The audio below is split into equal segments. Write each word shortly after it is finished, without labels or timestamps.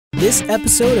This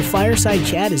episode of Fireside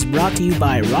Chat is brought to you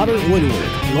by Robert Woodward,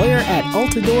 lawyer at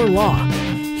Altador Law.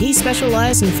 He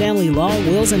specializes in family law,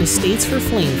 wills, and estates for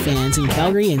Flame fans in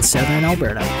Calgary and Southern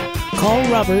Alberta. Call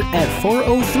Robert at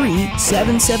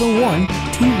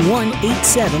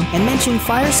 403-771-2187 and mention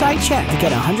Fireside Chat to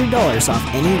get $100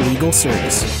 off any legal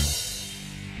service.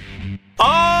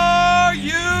 Are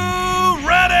you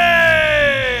ready?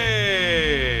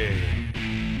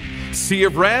 Sea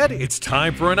of Red, it's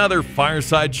time for another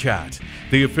Fireside Chat,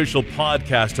 the official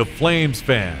podcast of Flames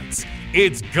fans.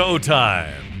 It's go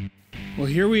time. Well,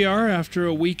 here we are after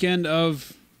a weekend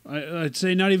of, I'd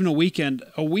say not even a weekend,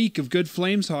 a week of good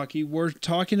Flames hockey. We're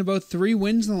talking about 3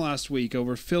 wins in the last week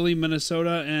over Philly,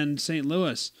 Minnesota, and St.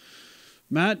 Louis.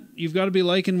 Matt, you've got to be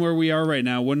liking where we are right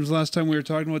now. When was the last time we were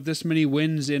talking about this many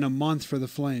wins in a month for the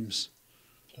Flames?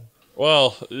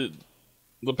 Well,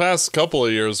 the past couple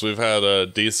of years we've had a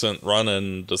decent run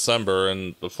in December,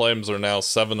 and the Flames are now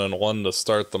 7-1 to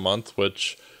start the month,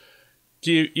 which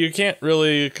you can't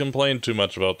really complain too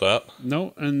much about that.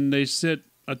 No, and they sit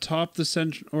atop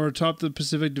the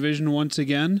Pacific Division once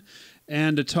again,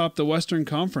 and atop the Western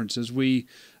Conference as we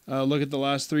look at the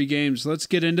last 3 games. Let's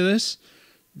get into this.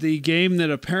 The game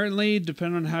that apparently,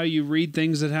 depending on how you read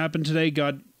things that happened today,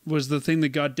 was the thing that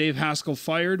got Dave Haskell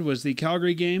fired, was the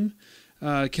Calgary game.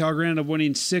 Calgary ended up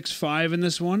winning 6-5 in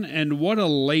this one, and what a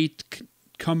late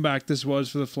comeback this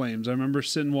was for the Flames. I remember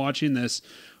sitting watching this.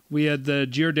 We had the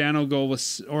Giordano goal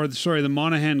the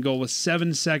Monahan goal with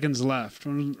 7 seconds left.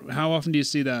 How often do you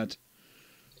see that?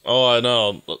 Oh, I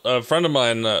know. A friend of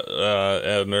mine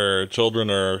and her children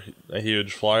are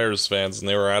huge Flyers fans, and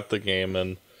they were at the game,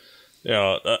 and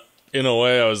in a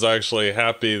way, I was actually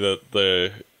happy that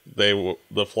the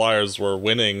Flyers were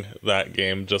winning that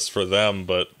game just for them,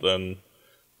 but then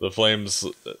the Flames,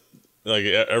 like,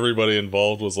 everybody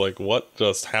involved was like, what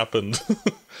just happened?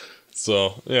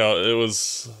 So, it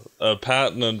was a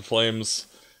Patton and Flames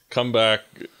comeback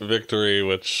victory,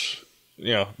 which,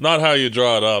 not how you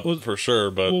draw it up, for sure,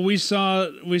 but... Well, we saw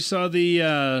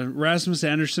the Rasmus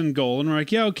Anderson goal, and we're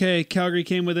like, yeah, okay, Calgary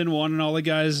came within 1, and all the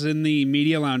guys in the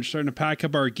media lounge starting to pack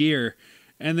up our gear,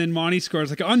 and then Monty scores,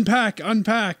 like, unpack,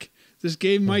 this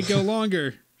game might go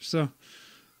longer, so...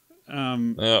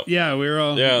 we were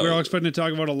all expecting to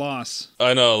talk about a loss.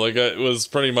 I know, like, it was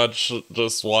pretty much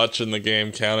just watching the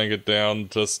game, counting it down,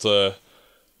 just to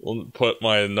put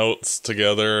my notes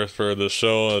together for the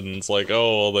show, and it's like,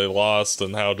 oh, well, they lost,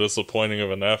 and how disappointing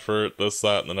of an effort, this,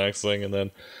 that, and the next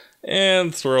thing,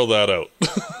 and throw that out.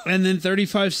 And then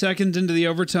 35 seconds into the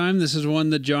overtime, this is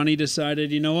one that Johnny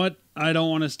decided, you know what, I don't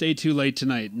want to stay too late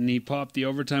tonight, and he popped the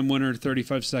overtime winner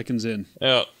 35 seconds in.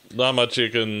 Yeah. Not much you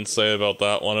can say about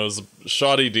that one. It was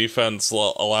shoddy defense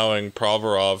allowing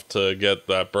Provorov to get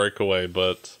that breakaway,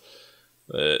 but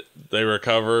they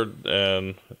recovered,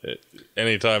 and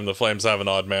anytime the Flames have an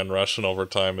odd man rush in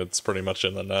overtime, it's pretty much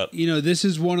in the net. This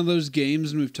is one of those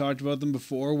games, and we've talked about them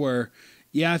before, where,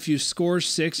 if you score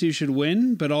 6, you should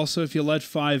win, but also if you let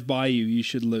 5 by you, you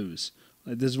should lose.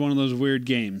 Like, this is one of those weird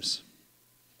games.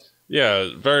 Yeah,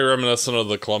 very reminiscent of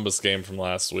the Columbus game from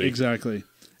last week. Exactly.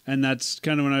 And that's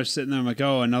kind of when I was sitting there, I'm like,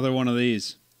 oh, another one of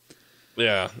these.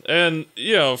 Yeah, and,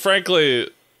 frankly,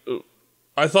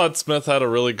 I thought Smith had a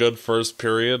really good first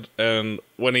period, and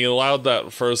when he allowed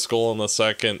that first goal in the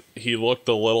second, he looked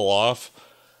a little off,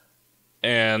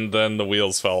 and then the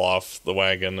wheels fell off the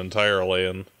wagon entirely,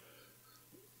 and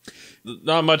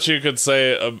not much you could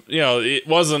say. It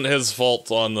wasn't his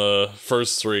fault on the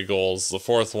first 3 goals. The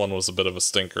fourth one was a bit of a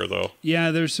stinker, though.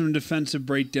 Yeah, there's some defensive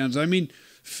breakdowns. I mean,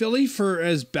 Philly, for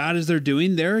as bad as they're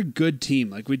doing, they're a good team.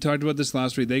 Like we talked about this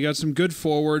last week. They got some good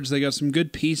forwards. They got some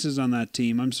good pieces on that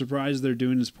team. I'm surprised they're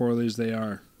doing as poorly as they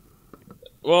are.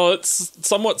 Well, it's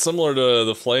somewhat similar to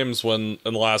the Flames in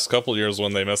the last couple of years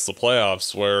when they missed the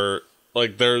playoffs, where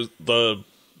like the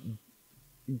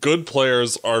good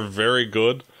players are very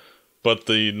good, but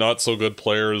the not so good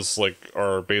players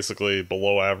are basically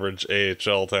below average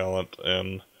AHL talent,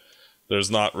 and there's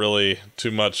not really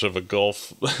too much of a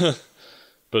gulf.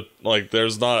 But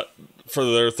there's not, for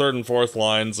their third and fourth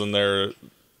lines and their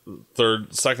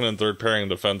second and third pairing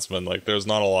defensemen, there's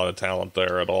not a lot of talent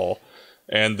there at all.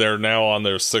 And they're now on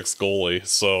their 6th goalie,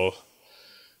 so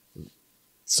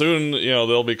soon,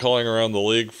 they'll be calling around the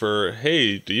league for,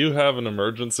 hey, do you have an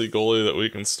emergency goalie that we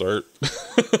can start?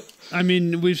 I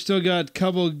mean, we've still got a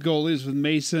couple of goalies with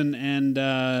Mason and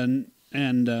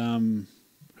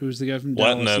who's the guy from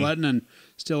Dallas? Lettinen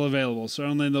still available, so I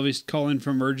don't think they'll be calling for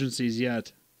emergencies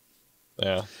yet.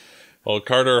 Yeah. Well,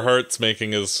 Carter Hart's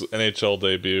making his NHL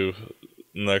debut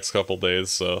in the next couple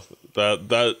days, so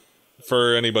that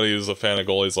for anybody who's a fan of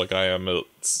goalies like I am,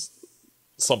 it's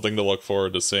something to look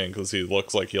forward to seeing because he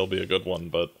looks like he'll be a good one.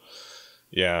 But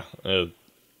yeah,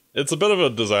 it's a bit of a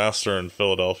disaster in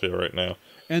Philadelphia right now.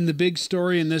 And the big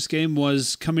story in this game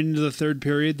was coming into the third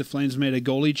period, the Flames made a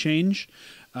goalie change,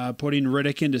 putting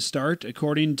Riddick in to start.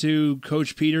 According to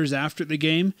Coach Peters after the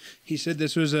game, he said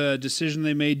this was a decision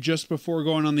they made just before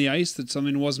going on the ice, that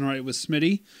something wasn't right with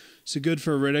Smitty. So good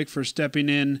for Riddick for stepping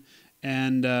in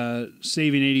and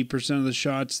saving 80% of the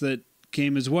shots that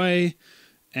came his way.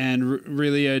 And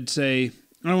really, I'd say,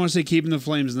 I don't want to say keeping the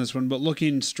Flames in this one, but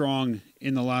looking strong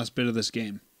in the last bit of this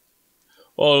game.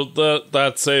 Well,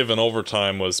 that save in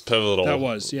overtime was pivotal. That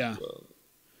was, yeah.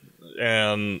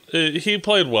 And he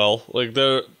played well. Like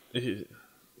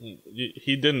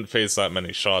he didn't face that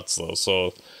many shots though,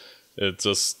 so it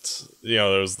just,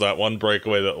 there was that one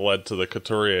breakaway that led to the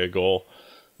Couturier goal,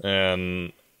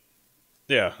 and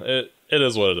yeah, it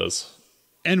is what it is.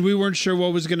 And we weren't sure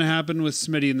what was going to happen with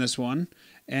Smitty in this one.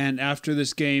 And after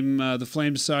this game, the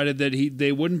Flames decided that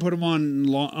they wouldn't put him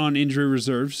on injury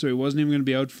reserve, so he wasn't even going to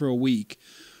be out for a week.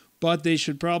 But they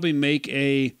should probably make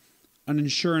an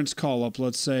insurance call-up,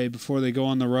 let's say, before they go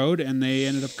on the road. And they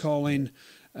ended up calling,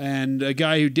 and a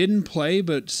guy who didn't play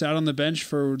but sat on the bench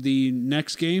for the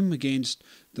next game against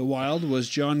the Wild was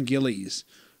John Gillies.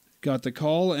 Got the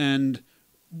call, and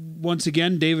once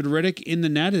again, David Riddick in the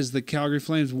net as the Calgary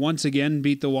Flames once again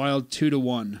beat the Wild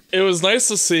 2-1. It was nice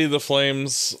to see the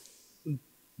Flames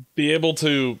be able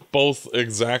to both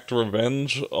exact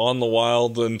revenge on the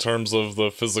Wild in terms of the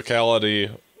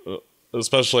physicality,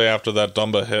 especially after that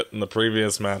Dumba hit in the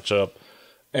previous matchup,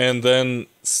 and then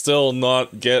still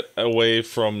not get away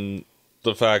from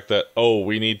the fact that,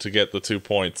 we need to get the 2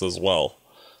 points as well.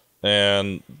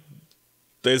 And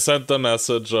they sent the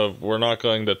message of, we're not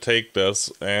going to take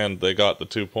this, and they got the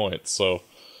 2 points. So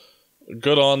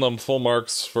good on them, full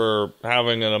marks for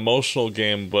having an emotional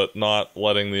game, but not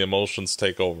letting the emotions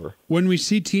take over. When we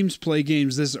see teams play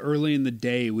games this early in the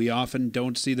day, we often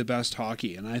don't see the best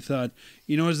hockey. And I thought,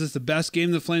 is this the best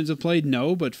game the Flames have played?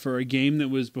 No, but for a game that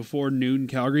was before noon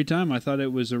Calgary time, I thought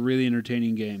it was a really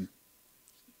entertaining game.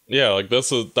 Yeah, that's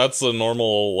the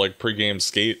normal pregame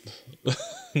skate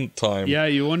time. Yeah,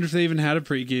 you wonder if they even had a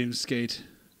pregame skate.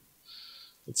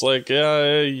 It's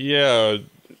yeah.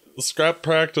 Scrap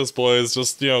practice, boys.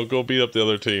 Just, go beat up the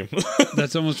other team.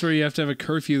 That's almost where you have to have a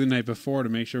curfew the night before to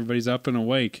make sure everybody's up and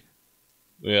awake.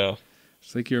 Yeah.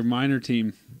 It's like your minor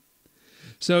team.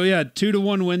 So, yeah,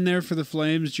 2-1 win there for the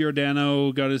Flames.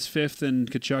 Giordano got his 5th and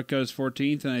Tkachuk got his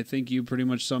 14th, and I think you pretty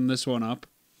much summed this one up.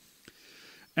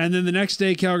 And then the next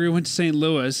day, Calgary went to St.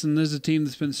 Louis, and there's a team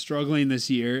that's been struggling this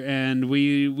year, and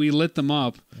we lit them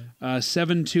up.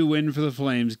 7-2 win for the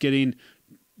Flames, getting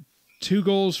 2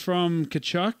 goals from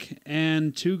Tkachuk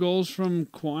and 2 goals from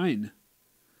Quine.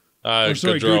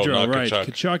 Gaudreau, right. Tkachuk.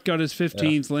 Tkachuk got his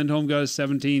 15th, yeah. Lindholm got his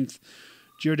 17th,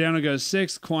 Giordano got his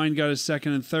 6th, Quine got his 2nd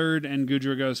and 3rd, and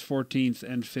Gaudreau got his 14th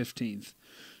and 15th.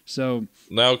 So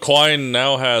now Quine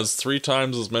has 3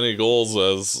 times as many goals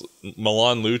as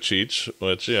Milan Lucic,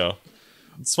 which,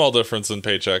 small difference in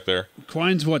paycheck there.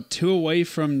 Quine's 2 away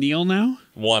from Neil now?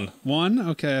 1. 1?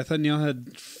 Okay, I thought Neil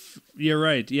had... You're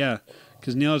right, yeah.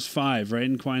 Because Neil has 5, right?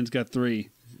 And Quine's got 3.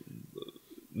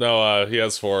 No, he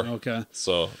has 4. Okay.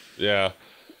 So, yeah.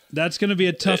 That's going to be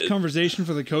a tough conversation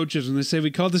for the coaches when they say,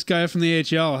 we called this guy up from the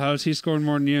AHL. How is he scoring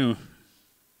more than you?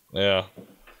 Yeah.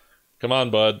 Come on,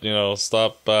 bud.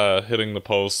 Stop hitting the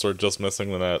post or just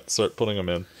missing the net. Start putting them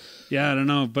in. Yeah, I don't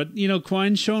know. But,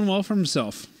 Quine's showing well for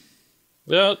himself.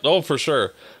 Yeah, for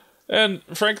sure. And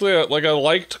frankly, I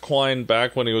liked Quine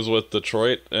back when he was with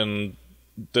Detroit and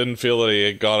didn't feel that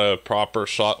he got a proper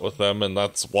shot with them, and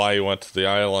that's why he went to the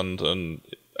island. And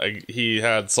he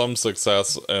had some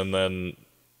success and then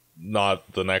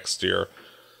not the next year.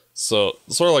 So,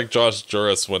 sort of like Josh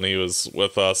Juris when he was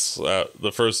with us.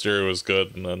 The first year he was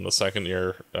good, and then the second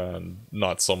year,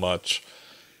 not so much.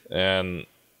 And,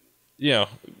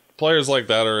 players like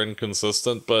that are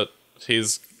inconsistent, but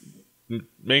he's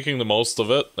making the most of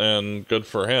it, and good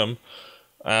for him.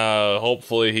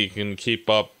 Hopefully he can keep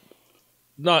up,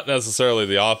 not necessarily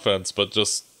the offense, but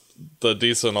just the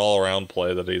decent all-around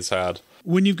play that he's had.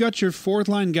 When you've got your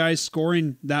fourth-line guys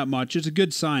scoring that much, it's a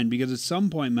good sign, because at some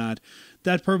point, Matt,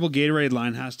 that purple Gatorade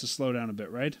line has to slow down a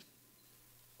bit, right?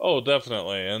 Oh,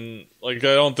 definitely. And I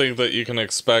don't think that you can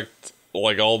expect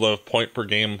all the point per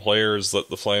game players that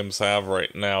the Flames have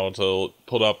right now to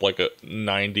put up a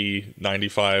 90,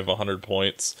 95, 100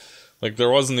 points. There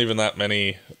wasn't even that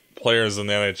many players in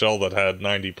the NHL that had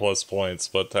 90 plus points,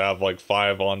 but to have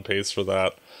 5 on pace for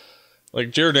that.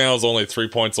 Giordano's only 3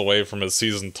 points away from his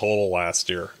season total last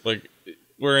year.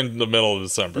 We're in the middle of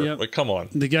December. Yep. Come on.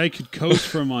 The guy could coast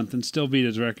for a month and still beat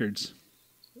his records.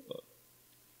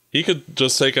 he could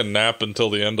just take a nap until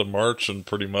the end of March and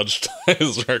pretty much tie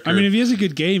his record. I mean, if he has a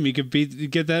good game, he could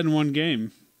get that in one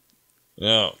game.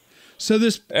 Yeah. So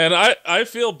this, and I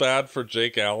feel bad for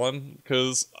Jake Allen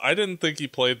because I didn't think he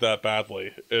played that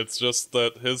badly. It's just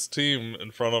that his team in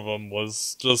front of him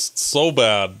was just so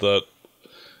bad that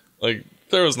like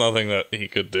there was nothing that he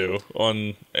could do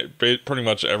on pretty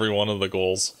much every one of the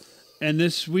goals. And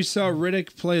this, we saw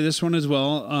Riddick play this one as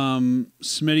well.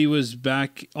 Smitty was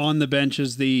back on the bench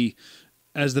as the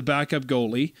backup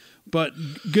goalie, but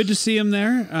good to see him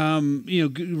there.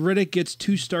 Riddick gets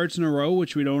 2 starts in a row,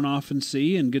 which we don't often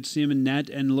see, and good to see him in net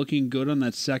and looking good on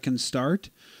that second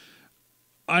start.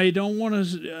 I don't want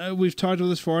to, we've talked about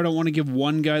this before, I don't want to give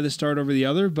one guy the start over the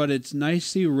other, but it's nice to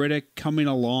see Riddick coming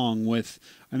along with,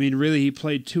 I mean, really, he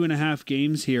played 2.5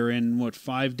 games here in,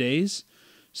 5 days?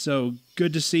 So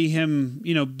good to see him,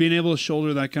 being able to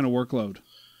shoulder that kind of workload.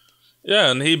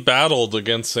 Yeah, and he battled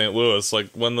against St. Louis. Like,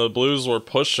 when the Blues were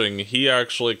pushing, he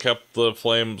actually kept the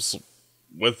Flames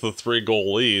with the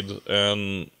 3-goal lead,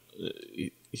 and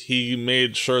he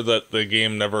made sure that the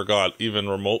game never got even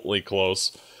remotely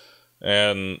close.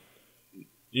 And,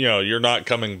 you're not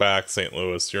coming back, St.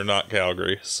 Louis. You're not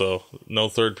Calgary, so no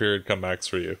third period comebacks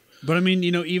for you. But, I mean,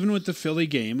 even with the Philly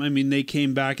game, I mean, they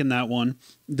came back in that one.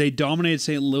 They dominated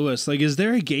St. Louis. Like, is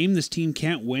there a game this team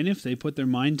can't win if they put their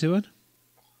mind to it?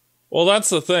 Well,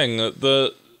 that's the thing.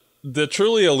 The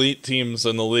truly elite teams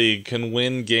in the league can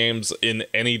win games in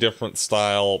any different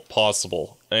style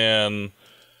possible. And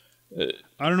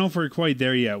I don't know if we're quite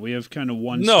there yet. We have kind of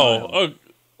one style.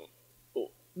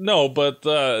 No, but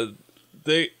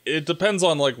it depends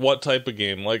on, like, what type of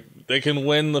game. Like, they can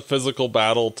win the physical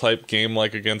battle type game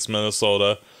like against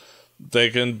Minnesota. They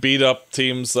can beat up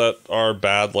teams that are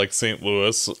bad like St.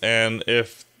 Louis. And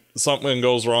if something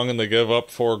goes wrong and they give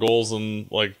up 4 goals in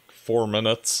like 4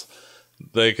 minutes,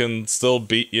 they can still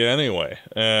beat you anyway.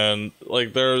 And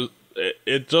like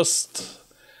it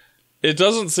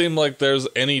doesn't seem like there's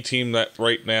any team that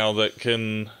right now that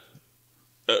can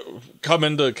come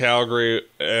into Calgary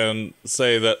and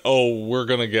say that, oh, we're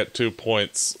going to get 2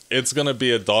 points. It's going to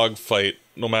be a dogfight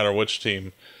no matter which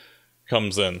team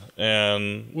comes in.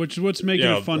 And what's making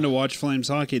it fun to watch Flames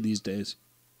hockey these days.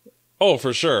 Oh,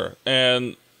 for sure.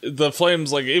 And the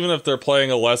Flames, like, even if they're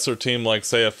playing a lesser team like,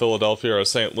 say, a Philadelphia or a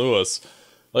St. Louis,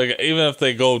 like, even if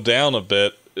they go down a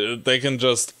bit, they can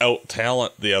just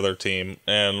out-talent the other team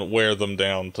and wear them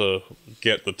down to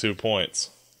get the 2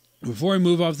 points. Before I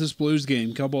move off this Blues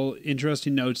game, couple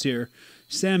interesting notes here.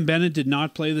 Sam Bennett did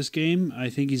not play this game.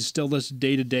 I think he's still listed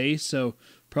day-to-day, so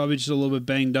probably just a little bit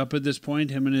banged up at this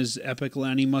point. Him and his epic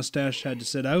Lanny mustache had to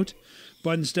sit out.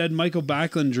 But instead, Michael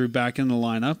Backlund drew back in the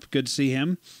lineup. Good to see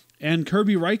him. And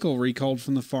Kirby Reichel recalled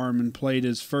from the farm and played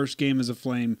his first game as a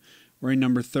Flame, wearing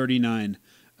number 39.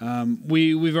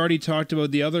 We've already talked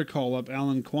about the other call-up,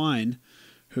 Alan Quine,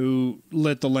 who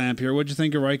lit the lamp here. What'd you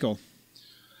think of Reichel?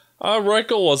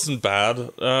 Reichel wasn't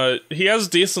bad. He has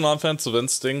decent offensive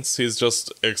instincts. He's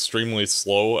just extremely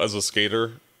slow as a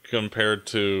skater compared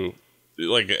to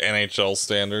like NHL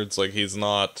standards. Like, he's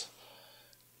not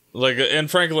like, and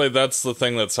frankly, that's the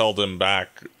thing that's held him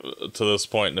back to this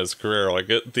point in his career. Like,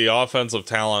 the offensive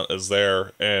talent is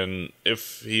there, and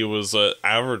if he was an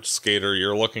average skater,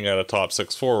 you're looking at a top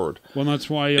 6 forward. Well,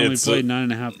 that's why he only played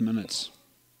 9.5 minutes.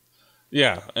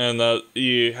 Yeah, and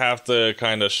you have to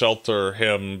kind of shelter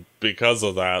him because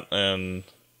of that, and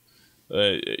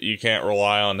you can't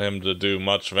rely on him to do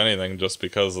much of anything just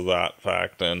because of that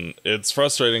fact. And it's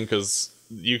frustrating because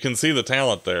you can see the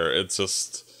talent there. It's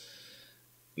just,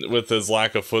 with his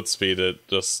lack of foot speed, it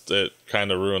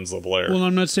kind of ruins the player. Well,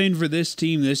 I'm not saying for this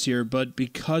team this year, but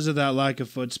because of that lack of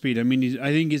foot speed, I mean,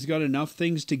 I think he's got enough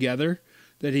things together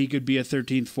that he could be a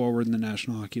 13th forward in the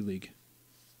National Hockey League.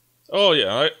 Oh,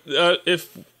 yeah.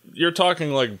 If you're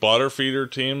talking like bottom feeder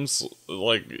teams,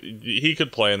 like, he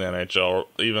could play in the NHL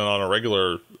even on a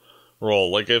regular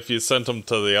role. Like, if you sent him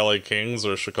to the LA Kings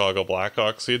or Chicago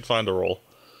Blackhawks, he'd find a role.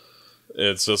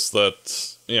 It's just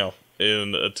that,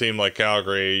 in a team like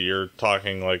Calgary, you're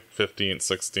talking like 15th,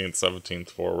 16th, 17th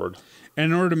forward.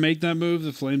 And in order to make that move,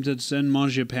 the Flames had sent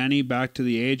Mangiapane back to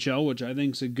the AHL, which I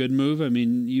think is a good move. I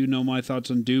mean, you know my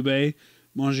thoughts on Dubé.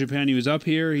 Mangiapane was up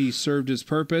here. He served his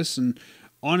purpose. And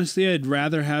honestly, I'd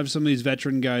rather have some of these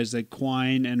veteran guys like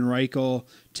Quine and Reichel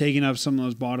taking up some of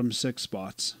those bottom 6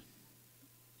 spots.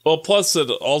 Well, plus it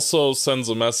also sends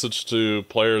a message to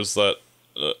players that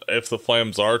if the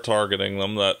Flames are targeting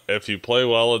them, that if you play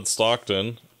well in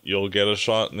Stockton, you'll get a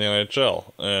shot in the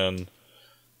NHL. And,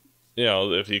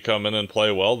 if you come in and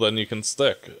play well, then you can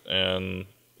stick. And,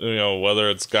 whether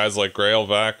it's guys like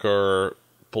Grailvac or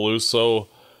Peluso,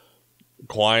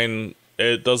 Quine,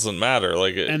 it doesn't matter.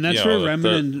 Like, and that's very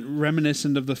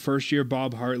reminiscent of the first year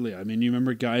Bob Hartley. I mean, you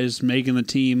remember guys making the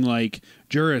team like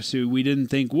Juris, who we didn't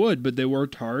think would, but they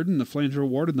worked hard, and the Flames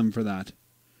rewarded them for that.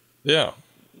 Yeah,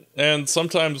 and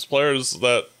sometimes players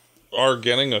that are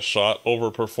getting a shot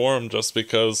overperform just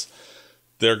because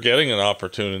they're getting an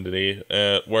opportunity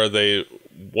where they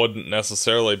wouldn't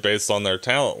necessarily based on their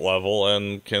talent level,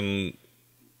 and can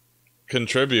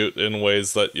contribute in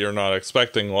ways that you're not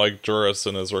expecting, like Juris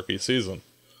in his rookie season.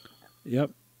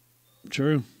 Yep,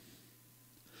 true.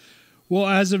 Well,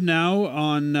 as of now,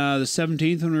 on the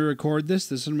 17th, when we record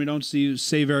this one we don't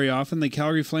say very often, the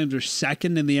Calgary Flames are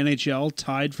second in the NHL,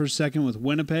 tied for second with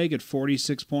Winnipeg at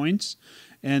 46 points.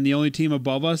 And the only team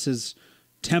above us is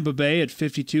Tampa Bay at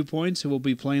 52 points, who will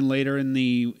be playing later in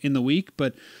the week.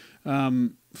 But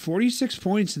 46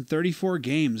 points in 34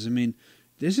 games. I mean,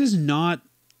 this is not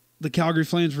the Calgary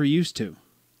Flames we're used to.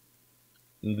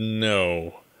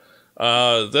 No.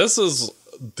 This is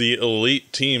the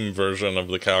elite team version of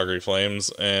the Calgary Flames,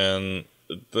 and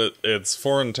it's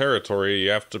foreign territory.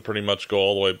 You have to pretty much go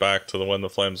all the way back to when the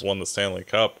Flames won the Stanley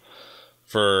Cup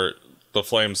for the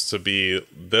Flames to be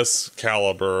this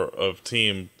caliber of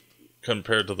team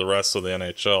compared to the rest of the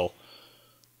NHL.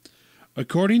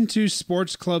 According to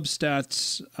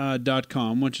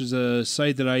sportsclubstats.com, which is a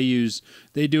site that I use,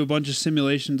 they do a bunch of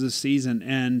simulations this season,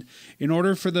 and in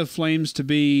order for the Flames to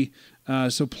be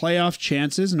playoff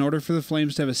chances, in order for the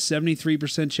Flames to have a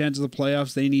 73% chance of the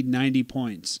playoffs, they need 90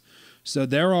 points. So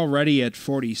they're already at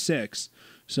 46.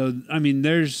 So, I mean,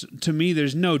 there's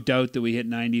no doubt that we hit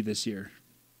 90 this year.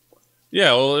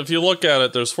 Yeah, well, if you look at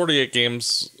it, there's 48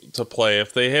 games to play.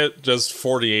 If they hit just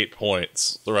 48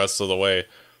 points the rest of the way,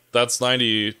 that's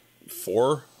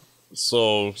 94.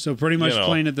 So pretty much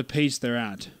playing at the pace they're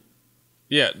at.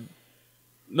 Yeah.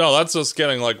 No, that's just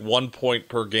getting like 1 point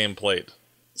per game played.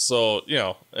 So,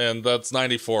 and that's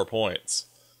 94 points.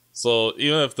 So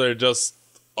even if they just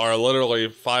are literally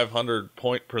 500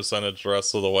 point percentage the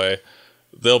rest of the way,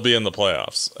 they'll be in the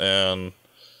playoffs. And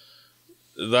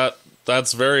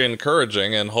that's very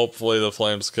encouraging, and hopefully the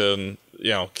Flames can,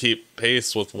 keep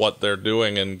pace with what they're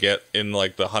doing and get in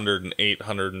like the 108,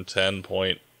 110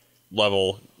 point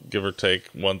level, give or take,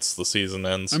 once the season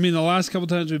ends. I mean, the last couple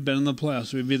times we've been in the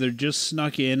playoffs, we've either just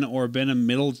snuck in or been a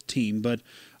middle team, but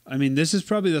I mean, this is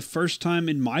probably the first time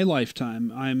in my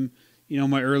lifetime, I'm,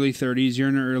 my early 30s, you're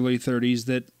in your early 30s,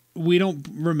 that we don't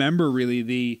remember really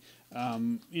the,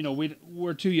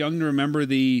 we're too young to remember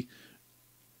the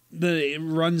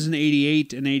runs in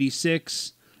 88 and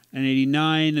 86 and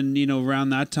 89 and, around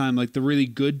that time, like the really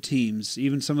good teams,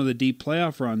 even some of the deep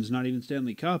playoff runs, not even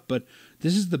Stanley Cup, but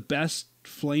this is the best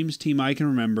Flames team I can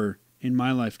remember in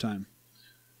my lifetime.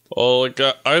 Well,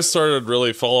 I started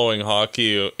really following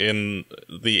hockey in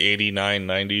the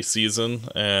 89-90 season,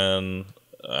 and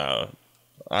I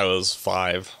was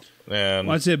 5. And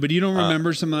well, that's it, but you don't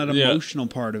remember some of that emotional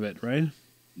part of it, right?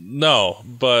 No,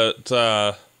 but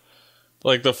the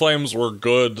Flames were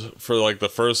good for like the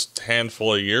first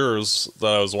handful of years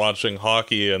that I was watching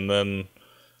hockey, and then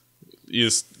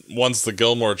once the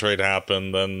Gilmore trade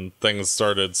happened, then things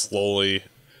started slowly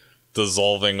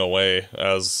dissolving away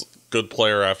as good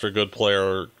player after good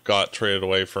player got traded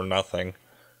away for nothing.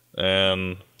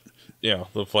 And,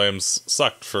 the Flames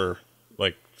sucked for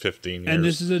like 15 years. And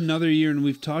this is another year, and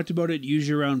we've talked about it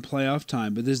usually around playoff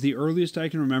time, but this is the earliest I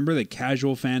can remember that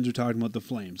casual fans are talking about the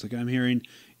Flames. Like I'm hearing,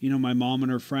 my mom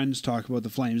and her friends talk about the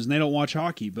Flames, and they don't watch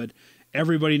hockey, but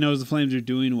everybody knows the Flames are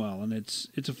doing well, and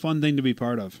it's a fun thing to be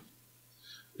part of.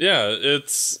 Yeah,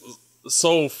 it's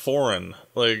so foreign.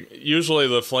 Like, usually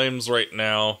the Flames right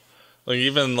now, like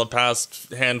even the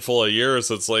past handful of years,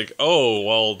 it's like, oh,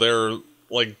 well, they're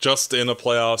like just in a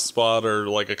playoff spot or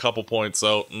like a couple points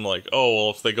out, and like, oh, well,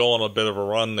 if they go on a bit of a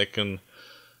run, they can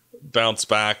bounce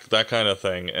back, that kind of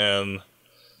thing. And,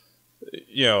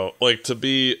 like to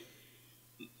be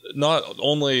not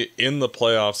only in the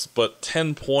playoffs, but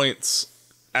 10 points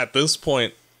at this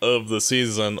point of the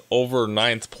season over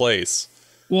 9th place.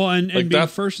 Well, and being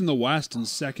first in the West and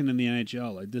second in the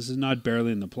NHL, like this is not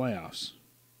barely in the playoffs.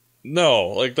 No,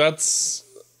 like that's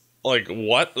like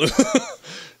what?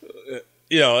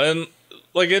 And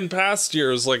like in past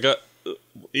years, like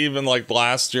even like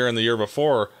last year and the year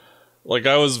before, like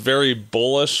I was very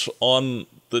bullish on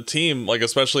the team, like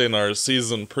especially in our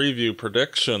season preview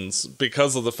predictions,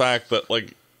 because of the fact that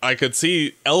like I could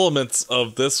see elements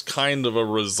of this kind of a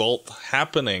result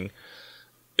happening.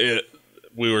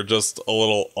 We were just a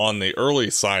little on the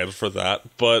early side for that,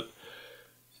 but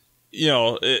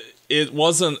it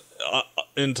wasn't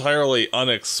entirely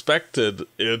unexpected.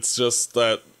 It's just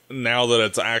that now that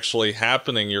it's actually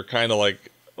happening, you're kind of like,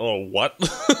 oh, what?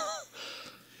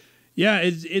 Yeah,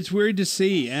 it's weird to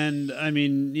see, and I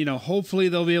mean, hopefully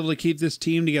they'll be able to keep this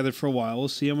team together for a while. We'll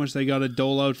see how much they got to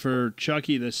dole out for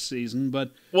Chucky this season,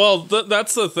 but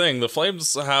that's the thing. The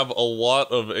Flames have a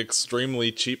lot of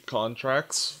extremely cheap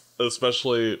contracts,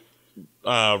 especially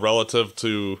relative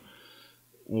to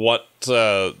what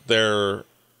they're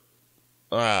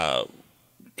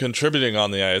contributing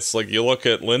on the ice. Like, you look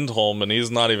at Lindholm, and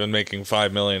he's not even making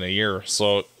 $5 million a year.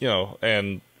 So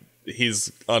and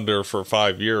he's under for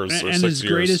 5 years or 6 years. And as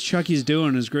great as Chucky's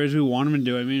doing, as great as we want him to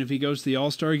do, I mean, if he goes to the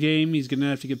All-Star game, he's going to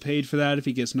have to get paid for that. If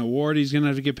he gets an award, he's going to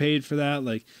have to get paid for that.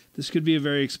 Like, this could be a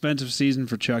very expensive season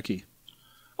for Chucky.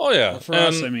 Oh, yeah. For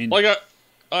us, I mean. Like,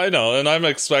 I know, and I'm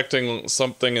expecting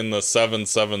something in the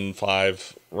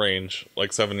 7.75 range,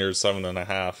 like 7 years,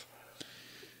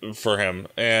 7.5 for him.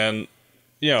 And,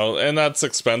 and that's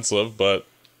expensive, but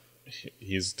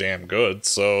he's damn good,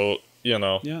 so... Yeah,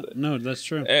 no, that's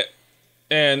true.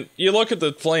 And you look at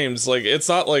the Flames, like, it's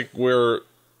not like we're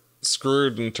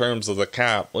screwed in terms of the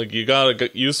cap. Like, you got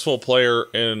a useful player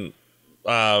in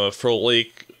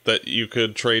Frolik that you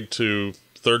could trade to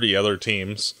 30 other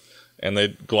teams, and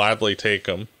they'd gladly take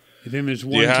him. You think there's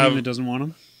one team that doesn't want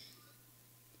him?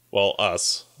 Well,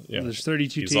 us. Yeah. There's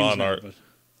 32 teams now, but...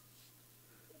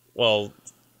 Well...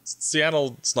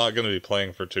 Seattle's not going to be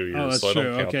playing for 2 years, oh, that's so I true.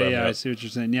 don't count okay, them yeah, yet. I see what you're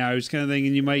saying. Yeah, I was kind of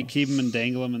thinking you might keep him and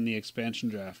dangle him in the expansion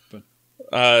draft, but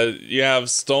you have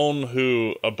Stone,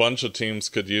 who a bunch of teams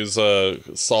could use a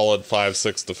solid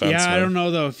 5'6" defenseman. Yeah, I don't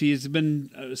know though if he's been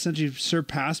essentially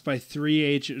surpassed by three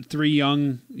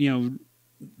young, 2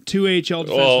 AHL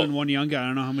defensemen, one young guy. I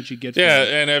don't know how much you get. Yeah,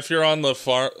 for and if you're on the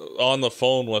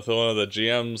phone with one of the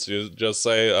GMs, you just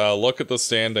say, "Look at the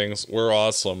standings. We're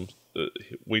awesome.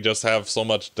 We just have so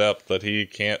much depth that he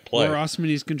can't play. We're awesome,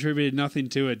 and he's contributed nothing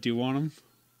to it. Do you want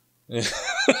him?"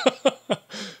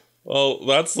 Well,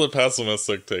 that's the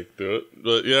pessimistic take to it.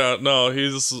 But yeah, no,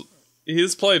 he's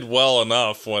played well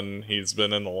enough when he's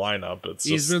been in the lineup.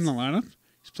 He's been in the lineup?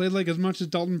 He's played like as much as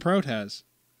Dalton Prout has.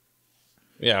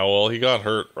 Yeah, well, he got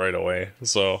hurt right away,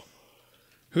 so...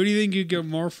 Who do you think you'd get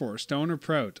more for, Stone or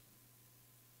Prout?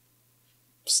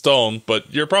 Stone,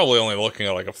 but you're probably only looking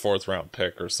at like a 4th-round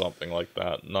pick or something like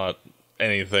that. Not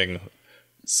anything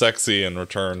sexy in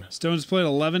return. Stone's played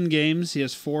 11 games. He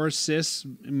has 4 assists,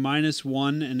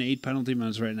 -1, and 8 penalty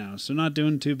minutes right now. So not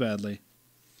doing too badly.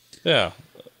 Yeah.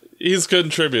 He's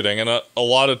contributing, and a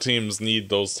lot of teams need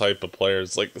those type of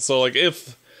players. Like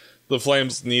if the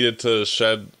Flames needed to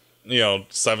shed,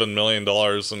 $7 million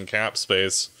in cap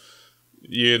space,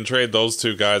 you can trade those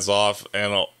two guys off,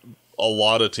 and a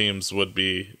lot of teams would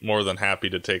be more than happy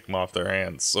to take them off their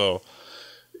hands. So,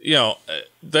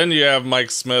 then you have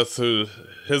Mike Smith, who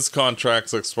his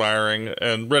contract's expiring,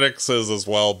 and Riddick's is as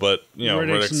well, but,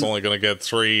 Riddick's only going to get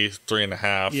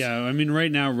 3.5. Yeah, I mean,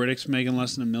 right now, Riddick's making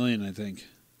less than $1 million, I think.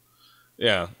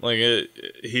 Yeah,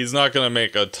 he's not going to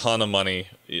make a ton of money.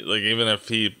 Like, even if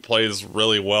he plays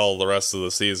really well the rest of the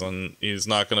season, he's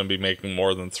not going to be making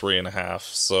more than 3.5.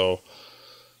 So...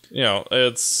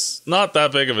 it's not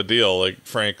that big of a deal, like,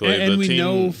 frankly. And we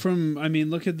know from,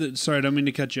 look at the, sorry, I don't mean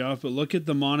to cut you off, but look at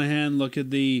the Monahan, look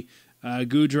at the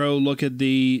Goudreau, look at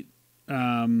the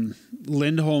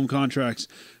Lindholm contracts.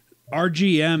 Our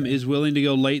GM is willing to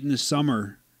go late in the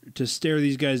summer to stare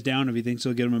these guys down if he thinks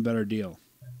he'll get them a better deal.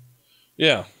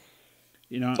 Yeah.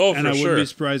 And I wouldn't be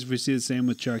surprised if we see the same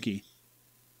with Chucky.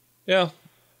 Yeah.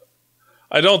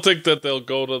 I don't think that they'll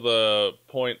go to the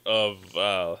point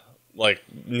of... like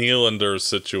Nylander's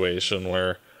situation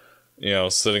where,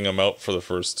 sitting him out for the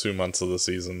first 2 months of the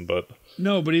season, but...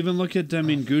 No, but even look at,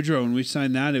 Goudreau, when we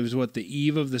signed that, it was, the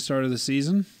eve of the start of the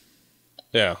season?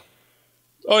 Yeah.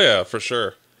 Oh, yeah, for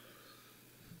sure.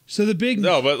 So the big...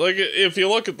 No, but, if you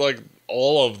look at,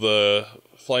 all of the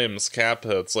Flames cap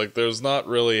hits, there's not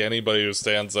really anybody who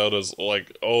stands out as,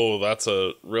 oh, that's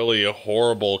a really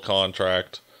horrible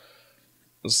contract.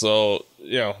 So,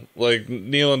 James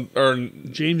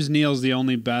Neal's the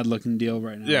only bad-looking deal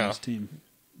right now on this team.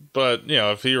 But,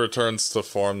 if he returns to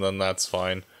form, then that's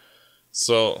fine.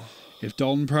 So... If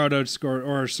Dalton Prout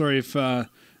if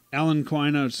Alan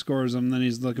Quine outscores him, then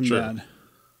he's looking bad.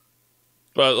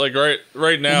 But,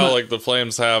 right now, the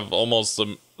Flames have almost,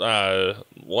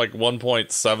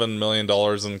 $1.7 million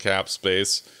in cap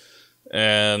space.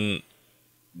 And...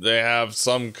 they have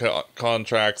some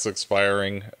contracts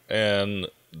expiring, and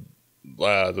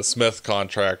the Smith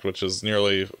contract, which is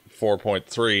nearly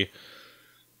 4.3.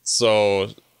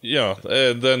 So,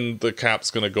 and then the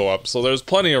cap's going to go up. So there's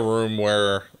plenty of room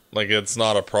where, it's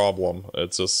not a problem.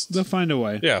 It's just... They'll find a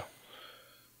way. Yeah.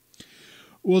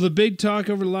 Well, the big talk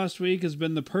over the last week has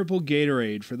been the purple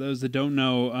Gatorade. For those that don't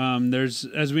know, there's,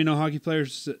 as we know, hockey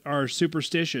players are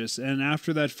superstitious, and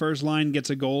after that first line gets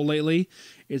a goal lately,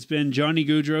 it's been Johnny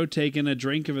Gaudreau taking a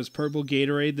drink of his purple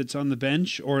Gatorade that's on the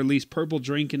bench, or at least purple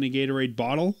drink in a Gatorade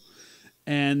bottle,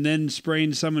 and then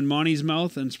spraying some in Monty's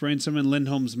mouth and spraying some in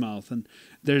Lindholm's mouth. And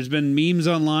there's been memes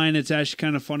online. It's actually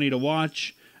kind of funny to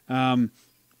watch.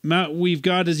 Matt, we've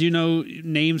got, as you know,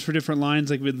 names for different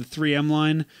lines, like with the 3M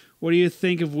line. What do you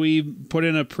think if we put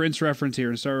in a Prince reference here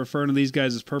and start referring to these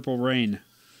guys as Purple Rain?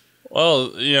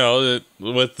 Well,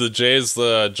 with the Jays,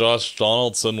 Josh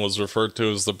Donaldson was referred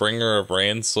to as the bringer of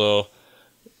rain, so,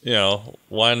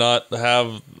 why not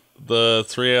have the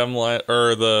 3M line,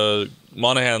 or the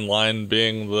Monahan line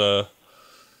being the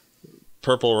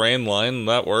Purple Rain line?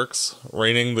 That works.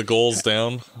 Raining the goals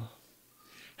down.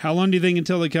 How long do you think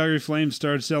until the Calgary Flames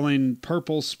start selling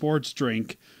purple sports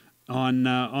drink on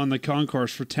the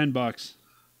concourse for $10?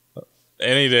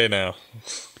 Any day now.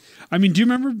 I mean, do you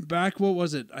remember back, what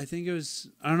was it? I think it was,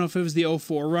 I don't know if it was the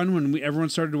 04 run when everyone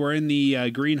started wearing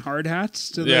the green hard hats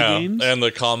to the games? And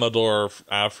the Commodore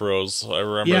afros. I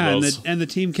remember those. And the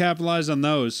team capitalized on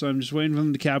those, so I'm just waiting for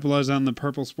them to capitalize on the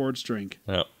purple sports drink.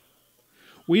 Yeah.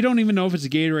 We don't even know if it's a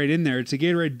Gatorade in there. It's a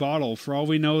Gatorade bottle. For all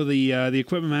we know, the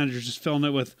equipment manager's just filling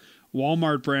it with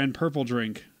Walmart brand purple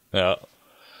drink. Yeah.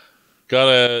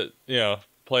 Gotta,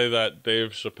 play that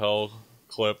Dave Chappelle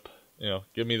clip.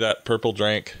 Give me that purple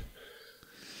drink.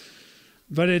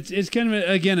 But it's kind of,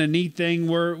 again, a neat thing.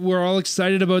 We're all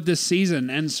excited about this season,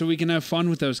 and so we can have fun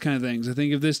with those kind of things. I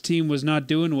think if this team was not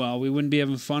doing well, we wouldn't be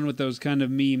having fun with those kind of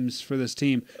memes for this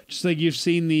team. Just like you've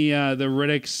seen the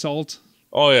Riddick salt.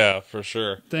 Oh, yeah, for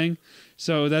sure. Thing.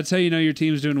 So that's how you know your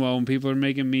team's doing well, when people are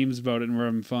making memes about it and we're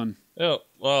having fun. Yeah,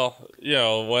 well,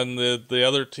 when the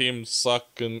other teams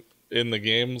suck in the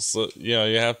games, you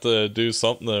have to do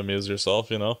something to amuse yourself,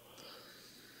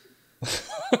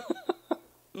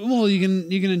 Well, you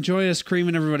can enjoy us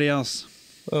creaming everybody else.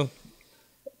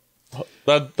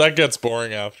 That gets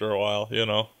boring after a while,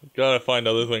 Gotta find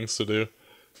other things to do.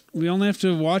 We only have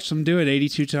to watch them do it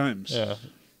 82 times. Yeah.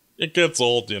 It gets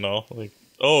old, like,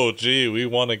 oh, gee, we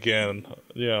won again.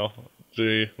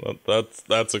 Gee,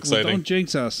 that's exciting. Well, don't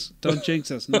jinx us. Don't jinx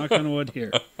us. Knock on wood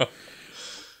here.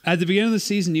 At the beginning of the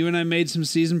season, you and I made some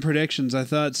season predictions. I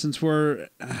thought since we're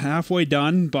halfway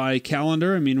done by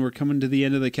calendar, I mean, we're coming to the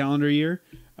end of the calendar year,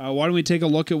 why don't we take a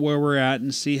look at where we're at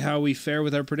and see how we fare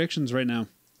with our predictions right now?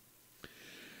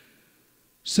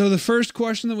 So the first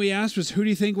question that we asked was, who do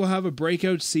you think will have a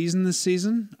breakout season this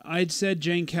season? I'd said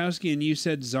Jankowski and you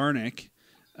said Zarnik.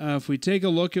 If we take a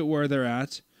look at where they're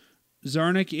at,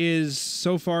 Zarnik is,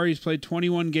 so far, he's played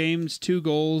 21 games, 2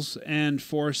 goals, and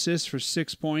 4 assists for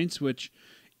 6 points, which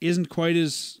isn't quite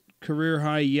his career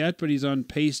high yet, but he's on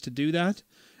pace to do that.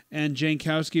 And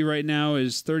Jankowski right now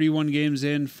is 31 games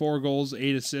in, 4 goals,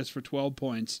 8 assists for 12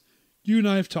 points. You and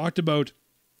I have talked about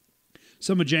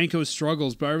some of Janko's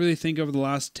struggles, but I really think over the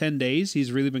last 10 days,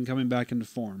 he's really been coming back into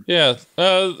form. Yeah,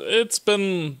 it's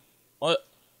been,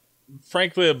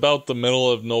 frankly, about the middle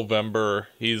of November,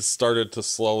 he's started to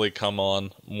slowly come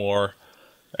on more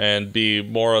and be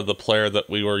more of the player that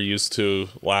we were used to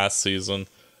last season.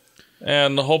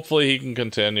 And hopefully he can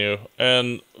continue.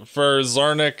 And for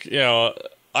Zarnik,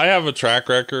 I have a track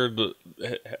record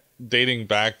dating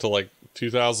back to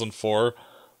 2004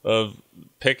 of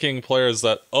picking players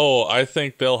that, I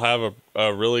think they'll have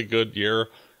a really good year,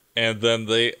 and then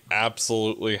they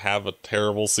absolutely have a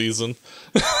terrible season.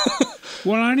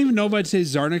 Well, I don't even know if I'd say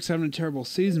Zarnik's having a terrible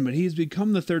season, but he's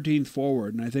become the 13th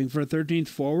forward, and I think for a 13th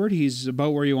forward, he's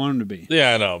about where you want him to be.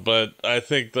 Yeah, I know, but I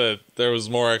think that there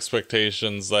was more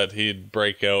expectations that he'd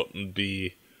break out and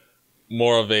be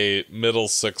more of a middle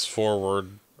 6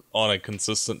 forward on a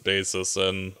consistent basis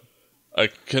and a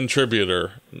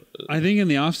contributor. I think in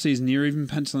the offseason, you're even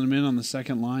penciling him in on the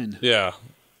second line. Yeah.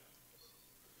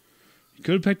 You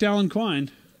could have picked Alan Quine.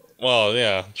 Well,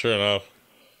 yeah, sure enough.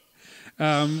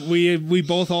 We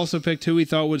both also picked who we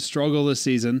thought would struggle this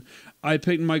season. I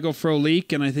picked Michael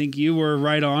Frolik, and I think you were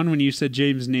right on when you said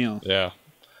James Neal. Yeah.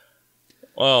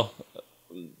 Well,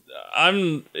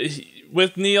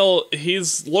 with Neal,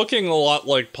 he's looking a lot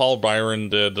like Paul Byron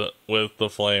did with the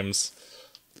Flames,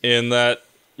 in that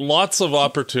lots of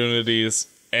opportunities,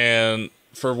 and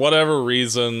for whatever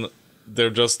reason,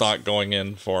 they're just not going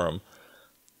in for him.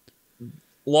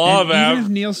 Even if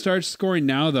Neal starts scoring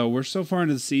now, though, we're so far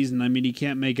into the season, I mean, he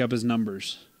can't make up his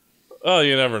numbers. Oh,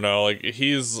 you never know.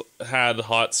 He's had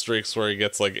hot streaks where he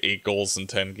gets 8 goals in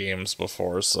 10 games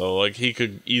before, so he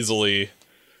could easily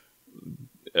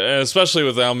especially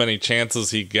with how many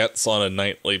chances he gets on a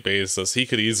nightly basis, he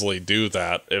could easily do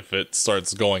that if it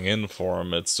starts going in for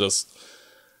him. It's just,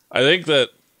 I think that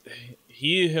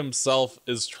he himself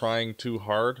is trying too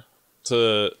hard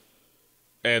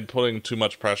and putting too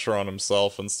much pressure on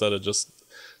himself instead of just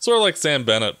sort of like Sam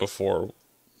Bennett before,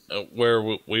 where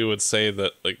we would say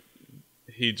that like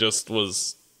he just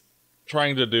was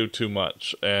trying to do too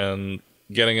much and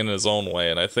getting in his own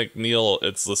way. And I think Neil,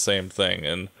 it's the same thing.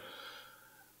 And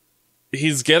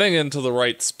he's getting into the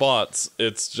right spots.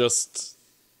 It's just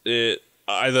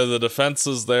either the defense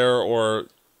is there, or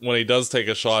when he does take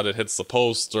a shot, it hits the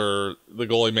post, or the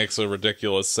goalie makes a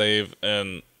ridiculous save,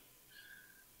 and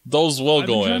those will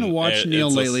go in. I've been trying to watch Neil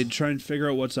lately to try and figure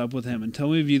out what's up with him, and tell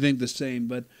me if you think the same.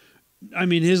 But I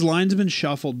mean, his lines have been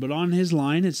shuffled, but on his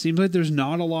line, it seems like there's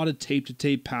not a lot of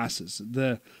tape-to-tape passes.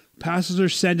 The passes are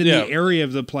sent in the area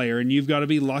of the player, and you've got to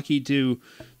be lucky to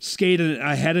skate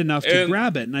ahead enough to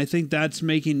grab it. And I think that's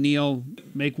making Neil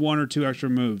make one or two extra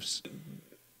moves.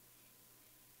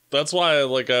 That's why,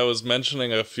 like I was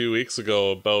mentioning a few weeks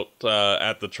ago about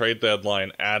at the trade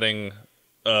deadline, adding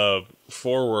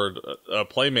forward a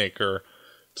playmaker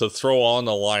to throw on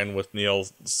the line with Neil,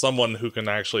 someone who can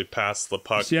actually pass the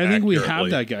puck. See, I think we have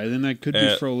that guy. Then that could be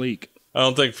Frolik. I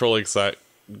don't think Frolik's that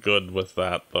good with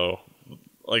that, though.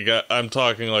 Like, I'm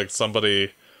talking like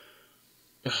somebody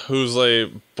who's a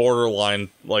borderline,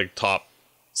 like, top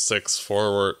 6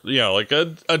 forward. You know, like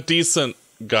a decent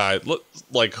guy,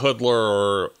 like Hoodler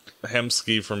or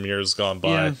Hemsky from years gone by.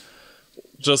 Yeah.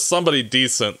 Just somebody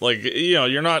decent. Like, you know,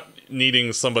 you're not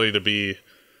needing somebody to be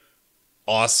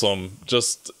awesome.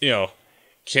 Just, you know,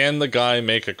 can the guy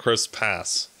make a crisp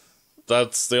pass?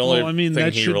 That's the only thing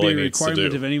that he should really be a needs to do.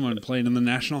 requirement of anyone playing in the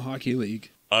National Hockey League.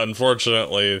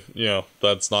 Unfortunately, you know,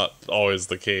 that's not always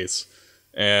the case.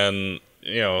 And,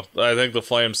 you know, I think the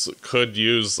Flames could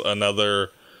use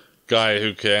another guy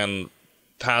who can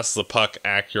pass the puck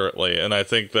accurately. And I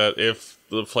think that if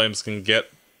the Flames can get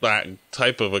that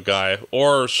type of a guy,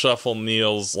 or shuffle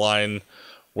Neil's line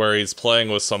where he's playing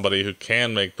with somebody who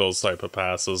can make those type of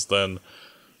passes, then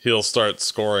he'll start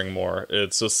scoring more.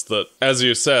 It's just that, as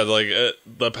you said, like,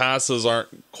 the passes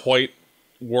aren't quite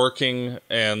working,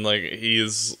 and like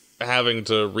he's having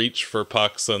to reach for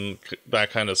pucks and that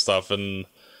kind of stuff. And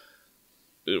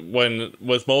when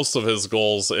with most of his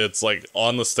goals, it's like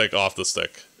on the stick, off the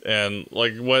stick. And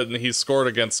like when he scored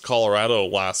against Colorado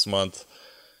last month,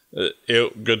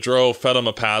 Gaudreau fed him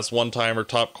a pass, one-timer,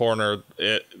 top corner.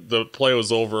 The play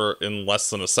was over in less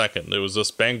than a second. It was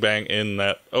just bang, bang in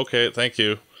that. Okay, thank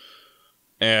you.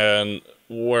 And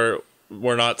we're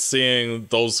not seeing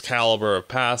those caliber of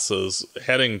passes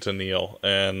heading to Neil,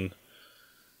 and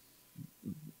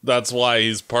that's why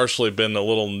he's partially been a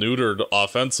little neutered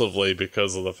offensively,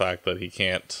 because of the fact that he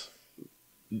can't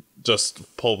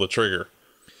just pull the trigger.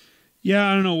 Yeah,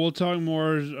 I don't know. We'll talk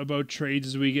more about trades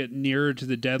as we get nearer to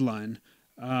the deadline.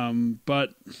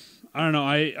 But I don't know.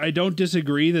 I don't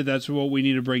disagree that that's what we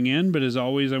need to bring in, but as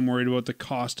always, I'm worried about the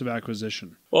cost of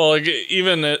acquisition. Well, like,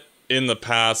 even in the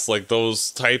past, like,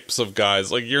 those types of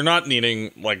guys, like, you're not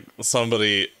needing, like,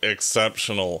 somebody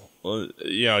exceptional.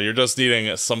 You know, you're just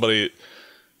needing somebody,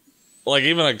 like,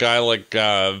 even a guy like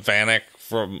Vanek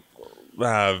from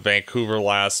Vancouver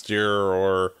last year,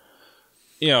 or,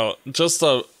 you know, just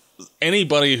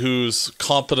anybody who's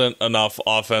competent enough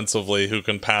offensively who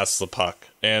can pass the puck.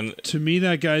 And to me,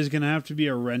 that guy's going to have to be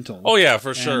a rental. Oh yeah,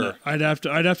 for sure. I'd have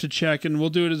to check, and we'll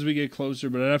do it as we get closer,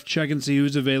 but I'd have to check and see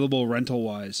who's available rental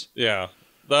wise. Yeah,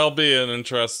 that'll be an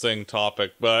interesting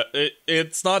topic, but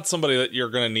it's not somebody that you're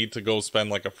going to need to go spend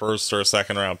like a first or a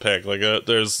second round pick. Like,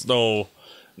 there's no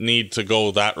need to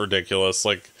go that ridiculous.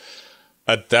 Like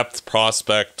a depth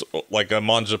prospect like a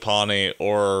Mangiapane,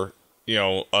 or, you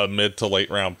know, a mid to late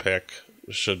round pick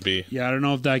should be. Yeah, I don't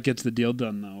know if that gets the deal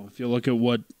done, though. If you look at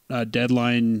what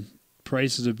deadline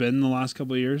prices have been in the last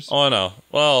couple of years. Oh, I know.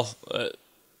 Well,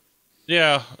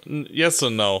 yeah, yes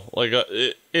and no. Like,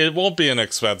 it won't be an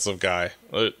expensive guy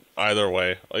either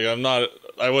way. Like,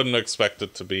 I wouldn't expect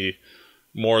it to be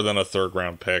more than a third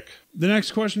round pick. The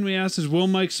next question we asked is, will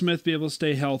Mike Smith be able to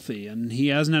stay healthy? And he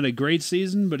hasn't had a great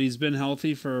season, but he's been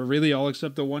healthy for really all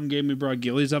except the one game we brought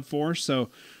Gillies up for. So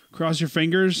cross your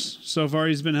fingers. So far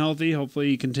he's been healthy. Hopefully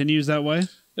he continues that way.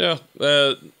 Yeah.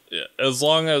 As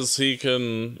long as he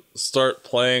can start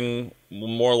playing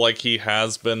more like he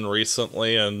has been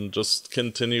recently and just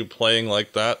continue playing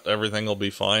like that, everything will be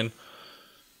fine.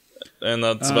 And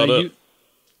that's about it.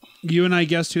 You and I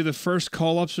guessed who the first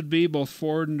call-ups would be, both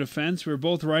forward and defense. We were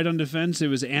both right on defense. It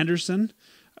was Anderson.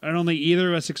 I don't think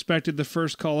either of us expected the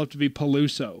first call-up to be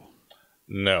Peluso.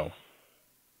 No.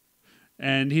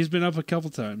 And he's been up a couple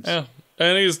times. Yeah.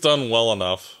 And he's done well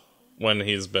enough when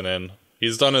he's been in.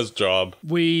 He's done his job.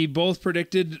 We both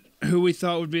predicted who we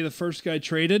thought would be the first guy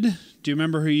traded. Do you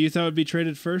remember who you thought would be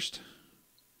traded first?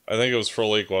 I think it was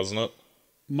Frolik, wasn't it?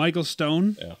 Michael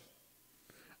Stone. Yeah.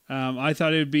 I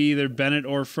thought it would be either Bennett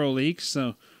or Frolik,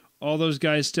 so all those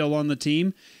guys still on the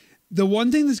team. The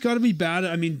one thing that's got to be bad,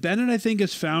 I mean, Bennett, I think,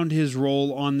 has found his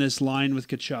role on this line with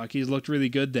Tkachuk. He's looked really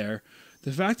good there.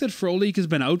 The fact that Frolik has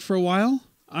been out for a while,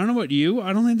 I don't know about you,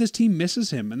 I don't think this team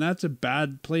misses him, and that's a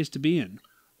bad place to be in.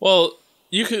 Well,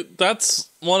 that's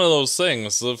one of those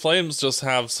things. The Flames just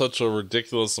have such a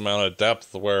ridiculous amount of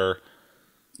depth where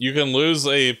you can lose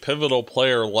a pivotal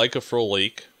player like a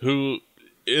Frolik, who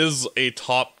is a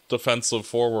top defensive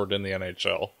forward in the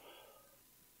NHL,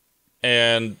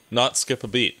 and not skip a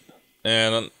beat.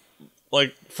 And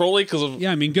like Frolik is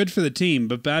yeah, I mean, good for the team,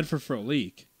 but bad for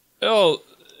Frolik. Oh,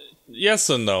 yes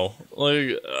and no.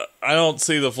 Like I don't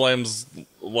see the Flames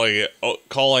like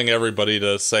calling everybody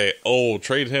to say, "Oh,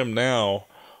 trade him now,"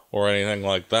 or anything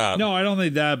like that. No, I don't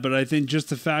think that, but I think just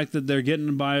the fact that they're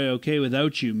getting by okay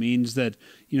without you means that,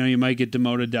 you know, you might get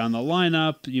demoted down the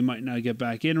lineup, you might not get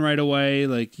back in right away.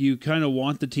 Like, you kind of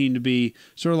want the team to be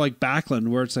sort of like Backlund,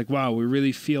 where it's like, wow, we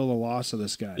really feel the loss of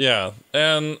this guy. Yeah,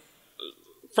 and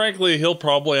frankly, he'll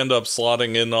probably end up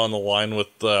slotting in on the line with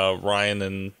Ryan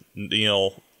and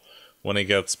Neil when he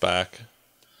gets back.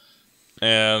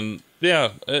 And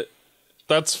yeah,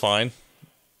 that's fine.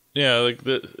 Yeah, like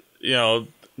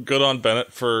good on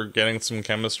Bennett for getting some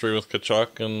chemistry with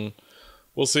Tkachuk, and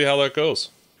we'll see how that goes.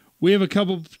 We have a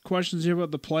couple questions here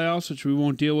about the playoffs, which we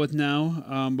won't deal with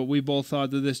now, but we both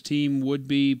thought that this team would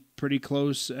be pretty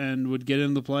close and would get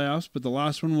into the playoffs, but the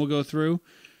last one we'll go through.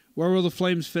 Where will the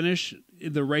Flames finish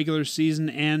in the regular season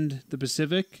and the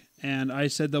Pacific? And I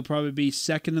said they'll probably be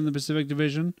second in the Pacific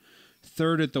Division,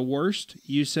 third at the worst.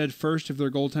 You said first if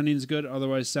their goaltending is good,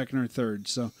 otherwise second or third.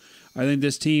 So I think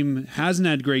this team hasn't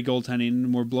had great goaltending,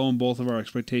 and we're blowing both of our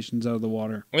expectations out of the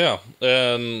water. Yeah,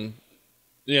 and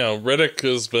Riddick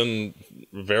has been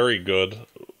very good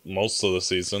most of the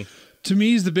season. To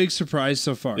me, he's the big surprise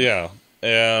so far. Yeah,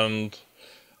 and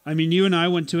I mean, you and I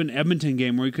went to an Edmonton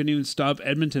game where he couldn't even stop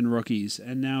Edmonton rookies,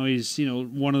 and now he's,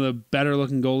 one of the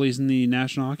better-looking goalies in the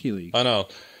National Hockey League. I know.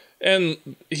 And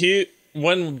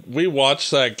when we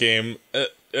watched that game,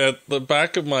 at the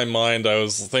back of my mind, I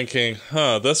was thinking,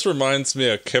 this reminds me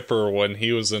of Kipper when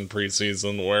he was in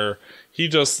preseason, where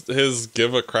his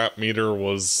give a crap meter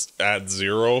was at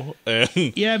 0.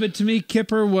 And yeah, but to me,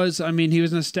 Kipper was, he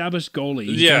was an established goalie.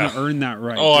 He's going to earn that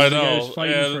right. Oh, I know. He was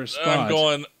fighting for a spot. I'm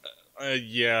going,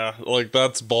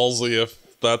 that's ballsy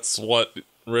if that's what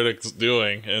Riddick's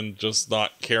doing and just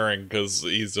not caring because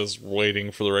he's just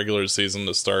waiting for the regular season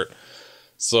to start.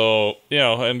 So,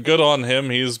 and good on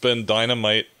him. He's been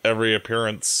dynamite every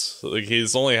appearance. Like,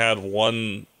 he's only had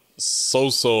one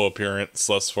so-so appearance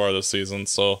thus far this season.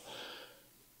 So,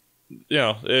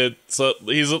 he's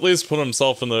at least put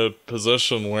himself in the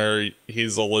position where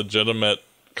he's a legitimate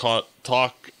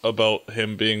talk about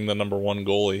him being the number one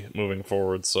goalie moving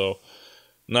forward. So,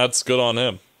 that's good on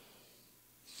him.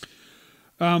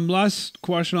 Last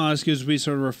question I'll ask you as we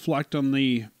sort of reflect on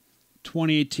the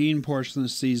 2018 portion of the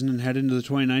season and head into the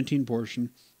 2019 portion.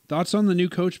 Thoughts on the new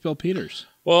coach, Bill Peters?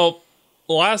 Well,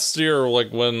 last year,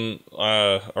 when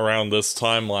around this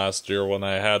time last year, when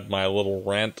I had my little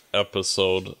rant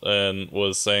episode and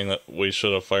was saying that we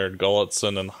should have fired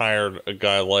Gulletson and hired a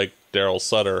guy like Daryl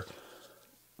Sutter.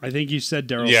 I think you said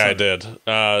Daryl Sutter. Yeah, I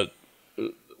did.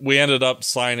 We ended up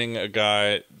signing a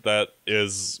guy that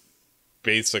is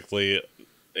basically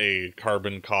a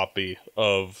carbon copy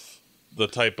of the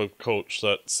type of coach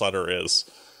that Sutter is.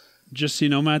 Just so you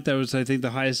know, Matt, that was, I think,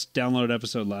 the highest download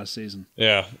episode last season.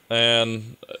 Yeah,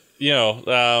 and,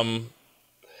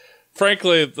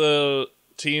 frankly, the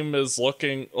team is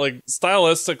looking,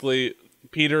 stylistically,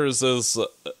 Peters is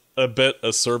a bit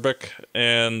acerbic,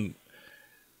 and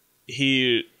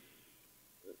he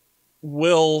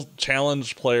will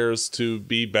challenge players to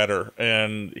be better,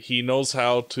 and he knows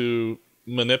how to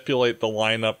manipulate the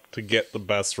lineup to get the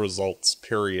best results,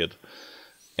 period.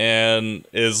 And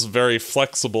is very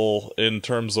flexible in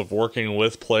terms of working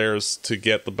with players to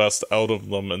get the best out of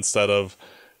them instead of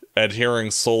adhering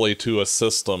solely to a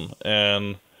system.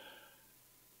 And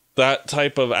that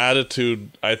type of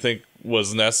attitude, I think,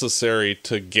 was necessary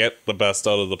to get the best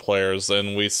out of the players.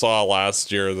 And we saw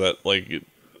last year that,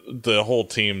 the whole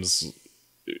team's,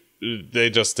 they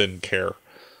just didn't care.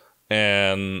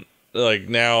 And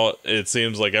now it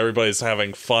seems like everybody's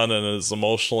having fun and is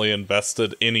emotionally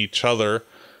invested in each other.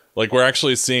 We're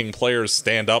actually seeing players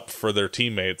stand up for their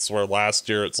teammates, where last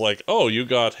year it's oh, you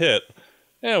got hit.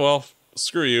 Yeah, well,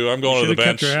 screw you, I'm going to the Should've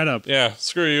bench. kept your head up. Yeah,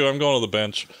 screw you, I'm going to the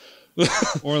bench.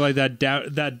 Or like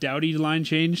that Doughty line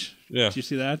change. Yeah. Did you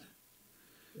see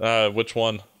that? Which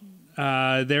one?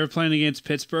 They were playing against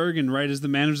Pittsburgh, and right as the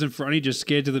man was in front, he just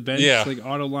skated to the bench. Yeah. Like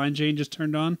auto line change just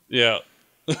turned on. Yeah.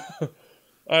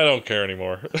 I don't care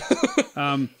anymore.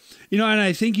 And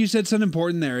I think you said something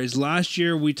important there. Is last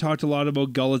year we talked a lot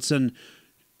about Gulletson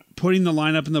putting the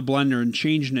lineup in the blender and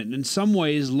changing it. And in some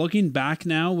ways, looking back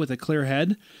now with a clear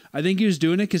head, I think he was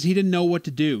doing it because he didn't know what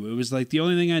to do. It was like, the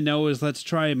only thing I know is let's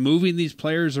try moving these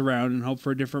players around and hope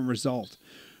for a different result.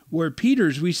 Where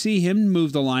Peters, we see him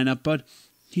move the lineup, but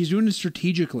he's doing it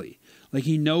strategically. Like,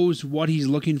 he knows what he's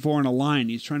looking for in a line.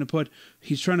 He's trying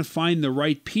to find the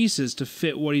right pieces to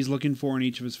fit what he's looking for in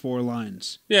each of his four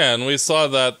lines. Yeah, and we saw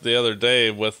that the other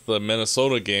day with the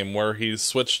Minnesota game where he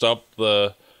switched up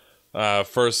the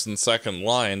first and second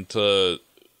line to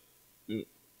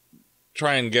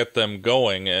try and get them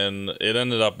going, and it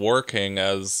ended up working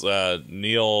as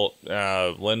Neil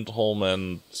Lindholm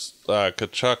and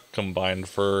Tkachuk combined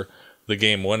for the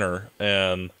game winner.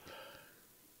 And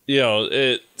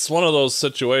it's one of those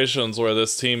situations where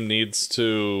this team needs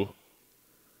to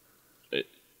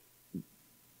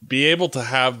be able to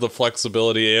have the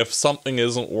flexibility if something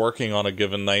isn't working on a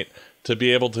given night to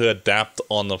be able to adapt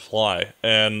on the fly.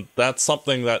 And that's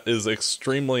something that is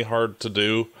extremely hard to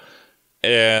do,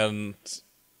 and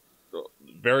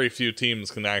very few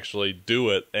teams can actually do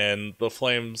it. And the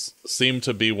Flames seem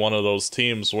to be one of those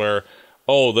teams where,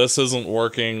 oh, this isn't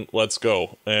working, let's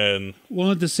go. And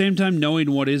well, at the same time,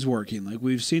 knowing what is working. Like,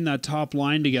 we've seen that top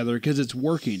line together because it's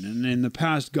working. And in the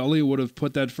past, Gully would have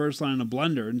put that first line in a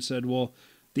blender and said, well,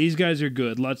 these guys are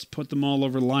good, let's put them all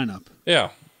over the lineup. Yeah.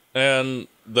 And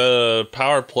the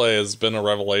power play has been a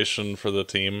revelation for the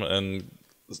team. And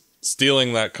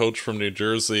stealing that coach from New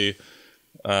Jersey,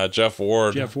 Jeff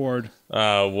Ward,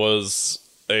 was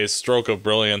a stroke of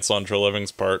brilliance on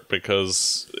Treliving's part,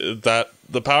 because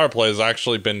the power play has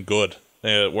actually been good,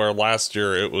 where last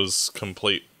year it was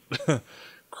complete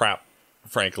crap,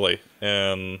 frankly.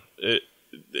 And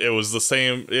it was the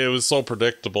same. It was so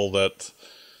predictable that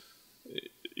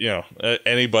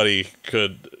anybody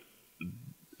could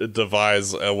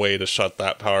devise a way to shut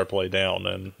that power play down.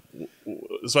 And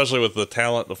especially with the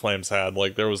talent the Flames had,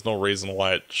 like, there was no reason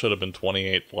why it should have been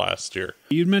 28th last year.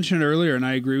 You'd mentioned earlier, and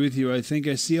I agree with you, I think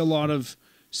I see a lot of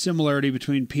similarity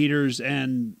between Peters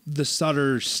and the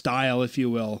Sutter style, if you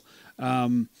will.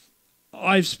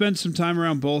 I've spent some time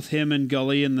around both him and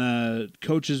Gully in the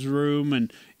coach's room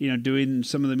and, doing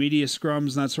some of the media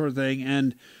scrums and that sort of thing.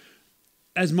 And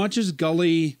as much as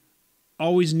Gully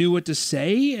always knew what to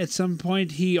say, at some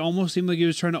point he almost seemed like he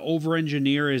was trying to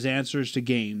over-engineer his answers to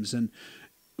games. And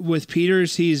with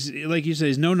Peters, he's, like you say,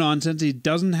 he's no nonsense. He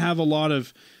doesn't have a lot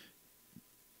of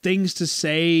things to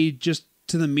say just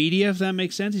to the media, if that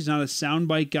makes sense. He's not a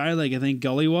soundbite guy like I think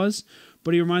Gully was,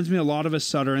 but he reminds me a lot of a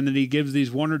Sutter, and that he gives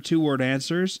these 1 or 2 word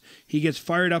answers. He gets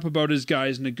fired up about his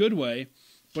guys in a good way,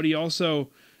 but he also,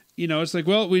 it's like,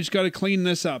 well, we just got to clean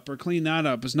this up or clean that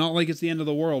up. It's not like it's the end of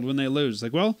the world when they lose.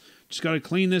 Like, well, just got to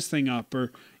clean this thing up,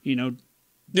 or,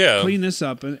 clean this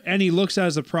up. And he looks at it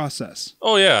as a process.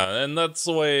 Oh, yeah, and that's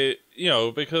the way,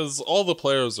 because all the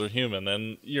players are human,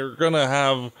 and you're going to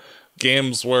have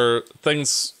games where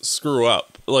things screw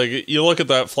up. Like, you look at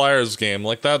that Flyers game,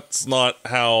 like, that's not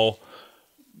how,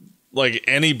 like,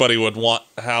 anybody would want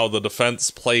how the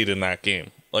defense played in that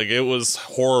game. Like, it was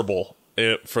horrible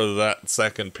for that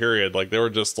second period. Like, they were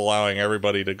just allowing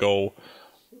everybody to go,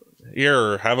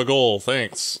 here, have a goal,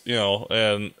 thanks,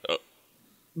 and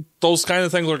those kind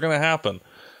of things are going to happen.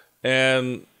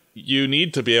 And you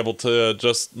need to be able to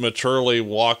just maturely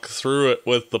walk through it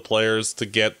with the players to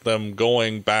get them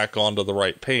going back onto the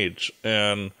right page.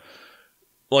 And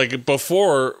like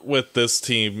before with this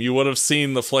team, you would have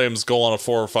seen the Flames go on a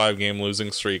 4 or 5 game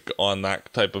losing streak on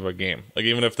that type of a game. Like,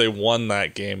 even if they won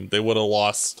that game, they would have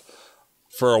lost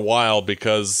for a while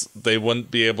because they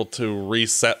wouldn't be able to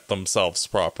reset themselves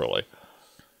properly.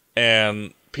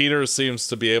 And Peter seems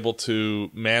to be able to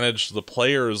manage the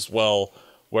players well,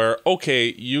 where,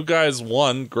 okay, you guys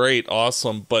won, great,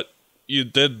 awesome, but you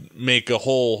did make a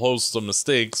whole host of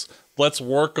mistakes. Let's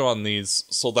work on these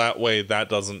so that way that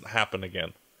doesn't happen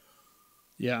again.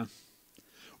 Yeah.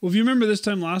 Well, if you remember this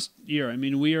time last year, I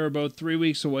mean, we are about 3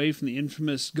 weeks away from the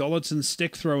infamous Gulletson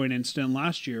stick throwing incident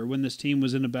last year when this team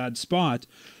was in a bad spot.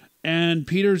 And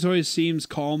Peters always seems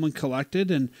calm and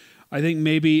collected. And I think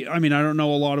maybe, I mean, I don't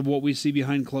know a lot of what we see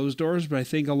behind closed doors, but I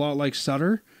think a lot like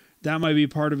Sutter, that might be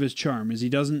part of his charm, is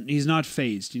he's not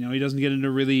phased. He doesn't get into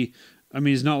really, I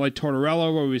mean, he's not like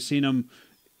Tortorella where we've seen him,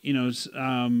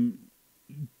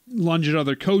 lunge at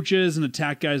other coaches and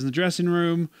attack guys in the dressing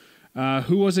room.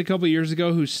 Who was it a couple years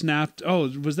ago who snapped? Oh,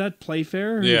 was that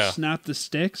Playfair? Who snapped the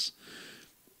sticks?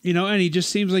 And he just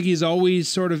seems like he's always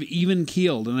sort of even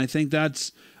keeled. And I think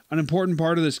that's an important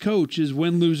part of this coach is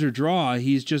win, lose, or draw.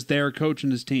 He's just there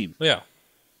coaching his team. Yeah.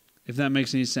 If that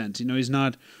makes any sense. He's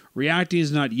not reacting.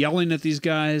 He's not yelling at these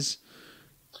guys.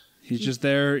 He's just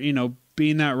there,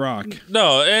 being that rock.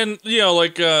 No, and,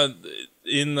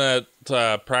 in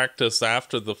that practice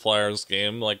after the Flyers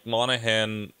game, like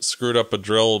Monahan screwed up a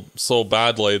drill so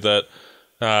badly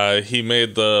that he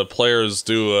made the players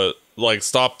do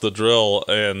stop the drill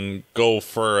and go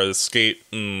for a skate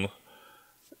and,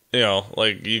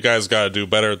 you guys got to do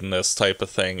better than this type of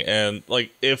thing. And,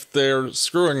 if they're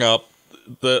screwing up,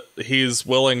 he's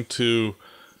willing to,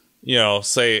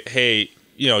 say, hey,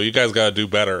 you guys got to do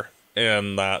better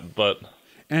and that, but...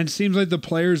 And it seems like the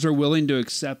players are willing to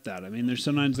accept that. I mean, there's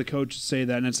sometimes the coaches say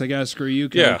that, and it's like, screw you,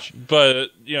 coach. Yeah, but,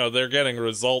 they're getting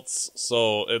results,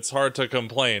 so it's hard to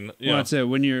complain. That's it.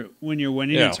 When you're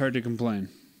winning, it's hard to complain.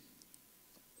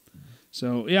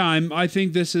 So, I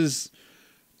think this is...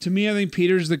 To me, I think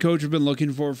Peter's the coach we've been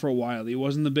looking for a while. He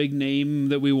wasn't the big name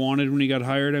that we wanted when he got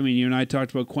hired. I mean, you and I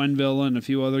talked about Quenneville and a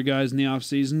few other guys in the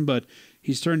offseason, but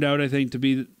he's turned out, I think, to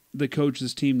be the coach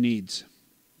this team needs.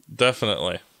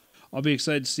 Definitely. I'll be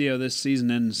excited to see how this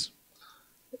season ends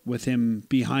with him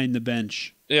behind the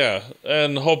bench. Yeah,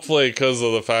 and hopefully because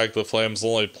of the fact the Flames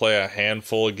only play a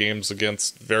handful of games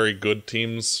against very good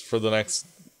teams for the next,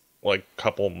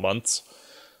 couple months,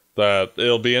 that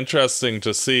it'll be interesting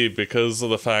to see because of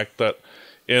the fact that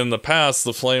in the past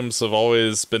the Flames have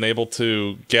always been able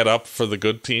to get up for the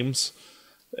good teams,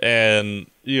 and,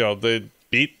 they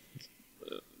beat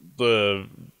the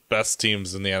best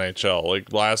teams in the NHL.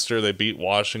 Like last year, they beat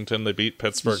Washington, they beat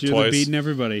Pittsburgh this year twice. They're beating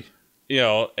everybody.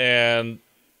 And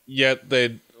yet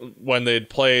when they'd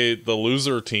play the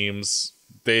loser teams,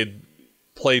 they'd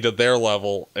play to their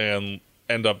level and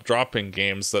end up dropping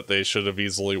games that they should have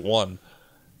easily won.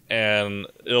 And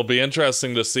it'll be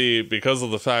interesting to see because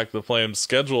of the fact the Flames'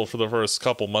 schedule for the first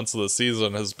couple months of the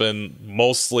season has been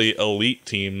mostly elite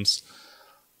teams.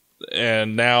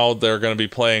 And now they're going to be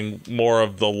playing more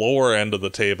of the lower end of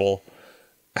the table.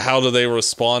 How do they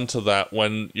respond to that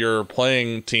when you're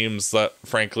playing teams that,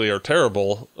 frankly, are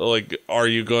terrible? Are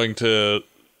you going to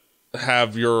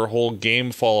have your whole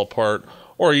game fall apart,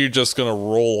 or are you just going to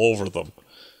roll over them?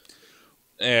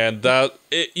 And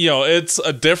it's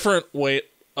a different way,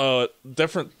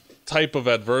 different type of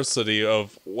adversity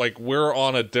of, we're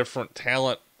on a different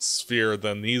talent sphere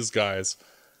than these guys.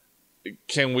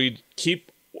 Can we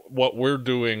keep what we're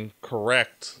doing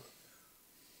correct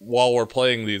while we're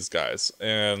playing these guys?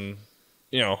 And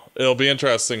it'll be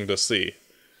interesting to see.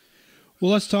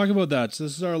 Well, let's talk about that. So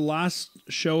this is our last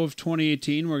show of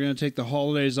 2018. We're going to take the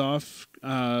holidays off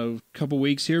a couple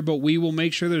weeks here, but we will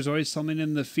make sure there's always something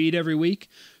in the feed every week.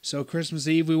 So Christmas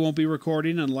Eve we won't be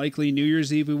recording, and likely New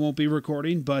Year's Eve we won't be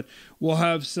recording, but we'll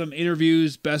have some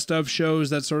interviews, best of shows,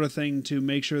 that sort of thing, to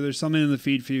make sure there's something in the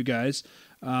feed for you guys.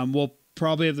 We'll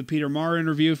probably have the Peter Marr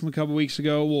interview from a couple weeks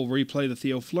ago. We'll replay the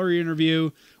Theo Fleury interview.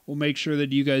 We'll make sure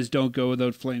that you guys don't go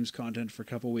without Flames content for a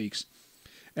couple weeks.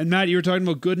 And Matt, you were talking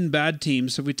about good and bad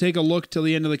teams. So if we take a look till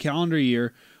the end of the calendar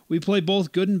year, we play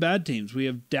both good and bad teams. We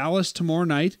have Dallas tomorrow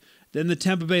night, then the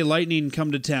Tampa Bay Lightning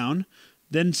come to town,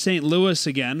 then St. Louis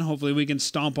again. Hopefully we can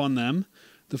stomp on them.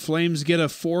 The Flames get a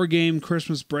 4-game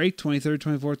Christmas break, 23rd,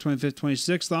 24th, 25th,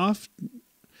 26th off.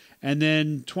 And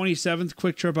then 27th,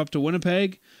 quick trip up to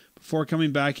Winnipeg before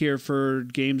coming back here for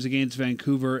games against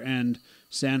Vancouver and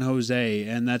San Jose.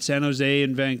 And that San Jose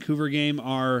and Vancouver game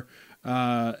are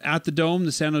at the Dome.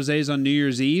 The San Jose is on New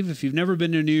Year's Eve. If you've never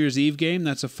been to a New Year's Eve game,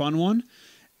 that's a fun one.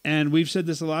 And we've said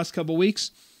this the last couple weeks.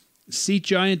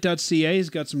 SeatGiant.ca has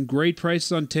got some great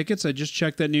prices on tickets. I just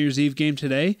checked that New Year's Eve game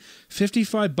today.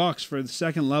 $55 for the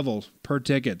second level per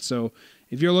ticket. So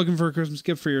if you're looking for a Christmas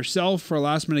gift for yourself, for a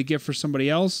last-minute gift for somebody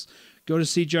else, go to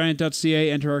SeatGiant.ca,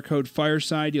 enter our code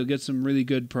Fireside. You'll get some really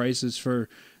good prices for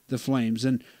the Flames.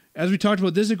 And as we talked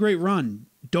about, this is a great run.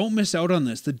 Don't miss out on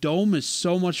this. The Dome is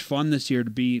so much fun this year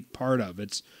to be part of.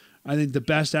 It's, I think, the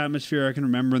best atmosphere I can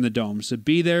remember in the Dome. So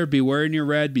be there, be wearing your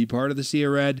red, be part of the Sea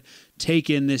of Red, take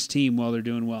in this team while they're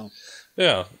doing well.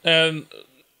 Yeah, and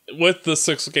with the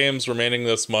 6 games remaining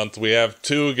this month, we have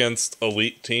 2 against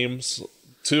elite teams,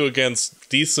 2 against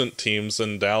decent teams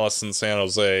in Dallas and San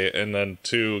Jose, and then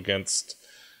 2 against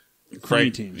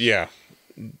crummy teams. Yeah,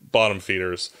 bottom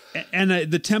feeders. And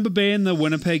the Tampa Bay and the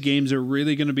Winnipeg games are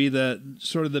really going to be the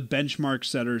sort of the benchmark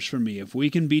setters for me. If we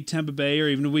can beat Tampa Bay, or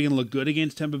even if we can look good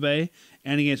against Tampa Bay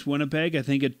and against Winnipeg, I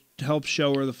think it helps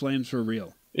show where the Flames are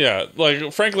real. Yeah,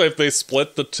 like, frankly, if they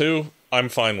split the two, I'm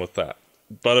fine with that.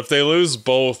 But if they lose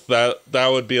both, that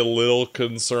would be a little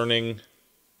concerning.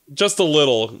 Just a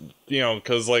little,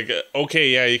 because, like, okay,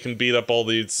 yeah, you can beat up all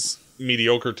these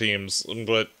mediocre teams,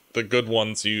 but the good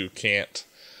ones you can't.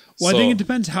 Well, I think it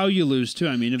depends how you lose, too.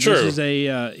 I mean, if True.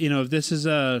 this is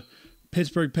a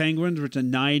Pittsburgh Penguins, where it's a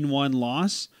 9-1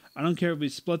 loss, I don't care if we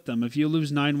split them. If you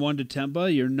lose 9-1 to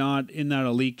Tampa, you're not in that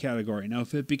elite category. Now,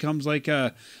 if it becomes like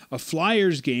a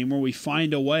Flyers game where we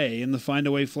find a way and the find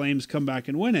a way Flames come back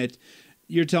and win it,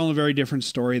 you're telling a very different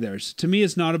story there. So to me,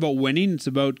 it's not about winning. It's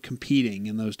about competing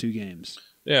in those two games.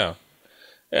 Yeah.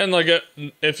 And, like,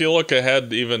 if you look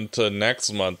ahead even to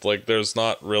next month, like, there's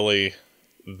not really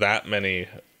that many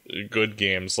good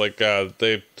games. Like,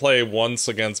 they play once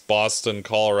against Boston,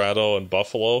 Colorado, and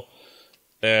Buffalo,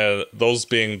 and those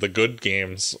being the good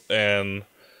games. And,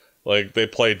 like, they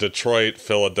play Detroit,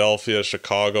 Philadelphia,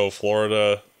 Chicago,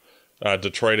 Florida,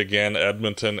 Detroit again,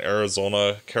 Edmonton,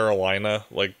 Arizona, Carolina.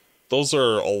 Like, those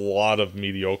are a lot of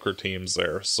mediocre teams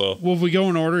there. So, well, if we go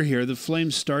in order here, the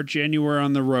Flames start January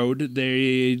on the road.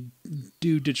 They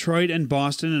do Detroit and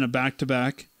Boston in a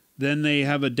back-to-back. Then they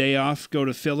have a day off, go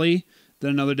to Philly,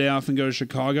 then another day off and go to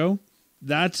Chicago.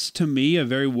 That's, to me, a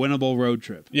very winnable road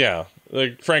trip. Yeah.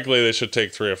 Like, frankly, they should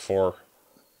take 3 or 4.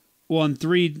 Well, and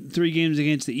three games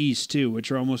against the East, too,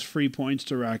 which are almost free points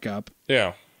to rack up.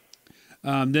 Yeah.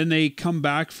 Then they come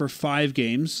back for 5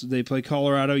 games. They play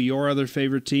Colorado, your other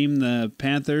favorite team, the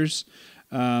Panthers,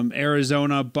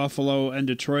 Arizona, Buffalo, and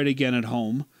Detroit again at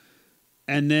home.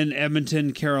 And then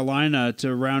Edmonton, Carolina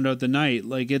to round out the night.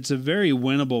 Like, it's a very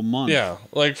winnable month. Yeah.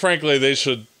 Like, frankly, they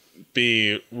should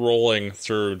be rolling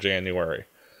through January.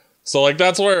 So, like,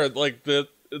 that's where, like, the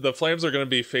Flames are going to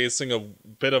be facing a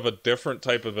bit of a different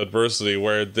type of adversity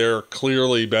where they're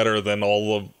clearly better than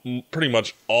pretty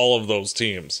much all of those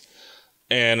teams.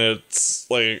 And it's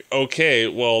like, okay,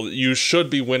 well, you should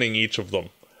be winning each of them.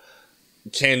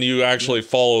 Can you actually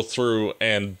follow through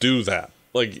and do that?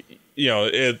 Like,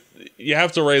 you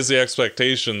have to raise the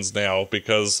expectations now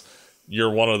because you're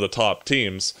one of the top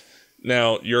teams.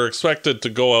 Now, you're expected to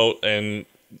go out and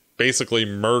basically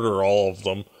murder all of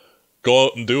them. Go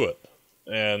out and do it.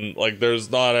 And, like,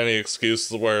 there's not any excuse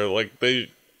where, like,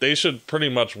 they should pretty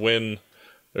much win.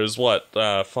 There's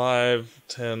 5,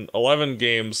 10, 11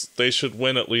 games. They should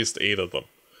win at least 8 of them.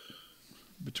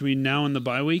 Between now and the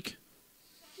bye week?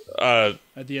 At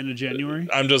the end of January?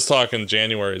 I'm just talking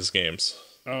January's games.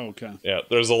 Oh, okay. Yeah,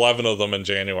 there's 11 of them in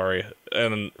January.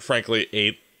 And frankly,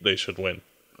 8 they should win.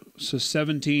 So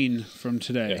 17 from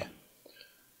today.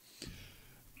 Yeah.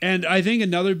 And I think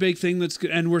another big thing that's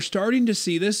good, and we're starting to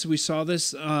see this. We saw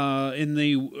this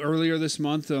earlier this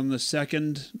month on the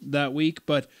 2nd that week,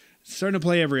 but starting to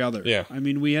play every other. Yeah. I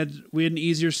mean, we had an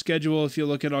easier schedule if you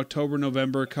look at October,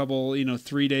 November, a couple,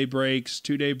 3-day breaks,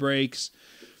 2-day breaks.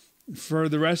 For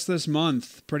the rest of this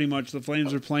month, pretty much the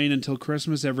Flames are playing until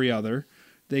Christmas every other.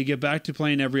 They get back to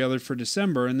playing every other for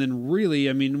December, and then really,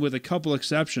 I mean, with a couple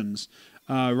exceptions,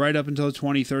 right up until the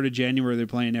 23rd of January, they're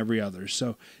playing every other.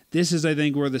 So this is, I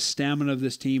think, where the stamina of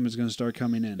this team is going to start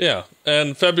coming in. Yeah,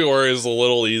 and February is a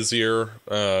little easier.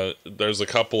 There's a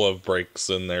couple of breaks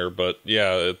in there, but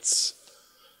yeah,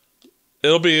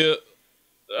 it'll be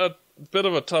a bit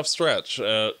of a tough stretch.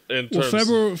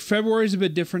 February is a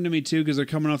bit different to me too because they're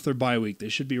coming off their bye week. They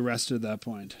should be rested at that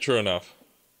point. True enough.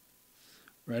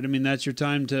 Right. I mean, that's your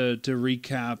time to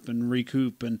recap and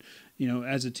recoup, and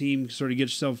as a team, sort of get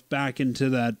yourself back into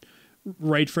that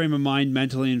right frame of mind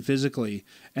mentally and physically.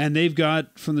 And they've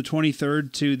got from the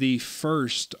 23rd to the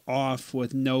 1st off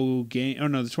with no game. Oh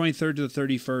no, the 23rd to the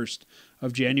 31st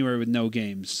of January with no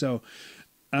games. So,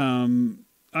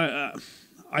 I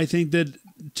think that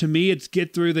to me, it's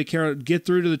get through to the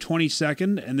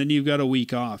 22nd, and then you've got a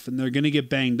week off, and they're going to get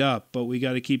banged up, but we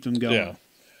got to keep them going. Yeah.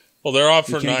 Well, they're off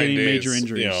for 9 days. Major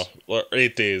injuries.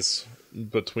 8 days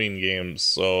between games.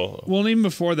 So, well, and even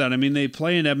before that, I mean, they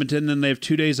play in Edmonton, then they have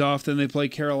 2 days off, then they play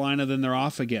Carolina, then they're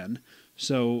off again.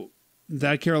 So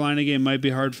that Carolina game might be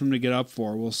hard for them to get up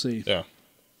for. We'll see. Yeah.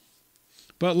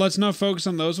 But let's not focus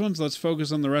on those ones. Let's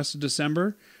focus on the rest of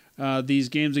December. These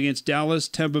games against Dallas,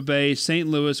 Tampa Bay, St.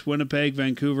 Louis, Winnipeg,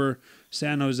 Vancouver,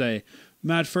 San Jose.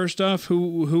 Matt, first off,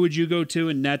 who would you go to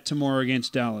in net tomorrow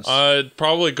against Dallas? I'd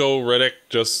probably go Riddick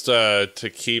just to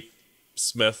keep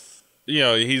Smith.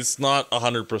 He's not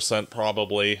 100%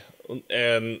 probably.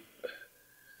 And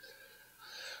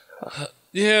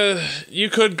yeah,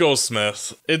 you could go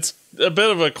Smith. It's a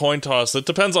bit of a coin toss. It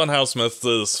depends on how Smith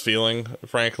is feeling,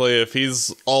 frankly. If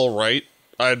he's all right,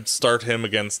 I'd start him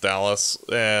against Dallas.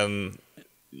 And,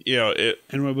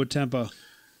 And what about Tampa?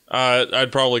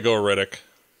 I'd probably go Riddick.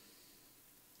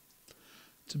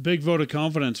 It's a big vote of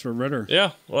confidence for Ritter.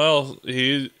 Yeah, well,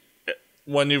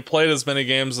 when you've played as many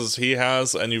games as he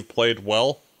has and you've played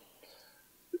well,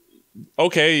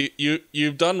 okay,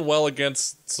 you've done well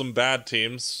against some bad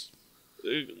teams.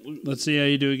 Let's see how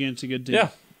you do against a good team. Yeah,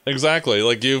 exactly.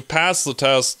 Like, you've passed the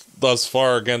test thus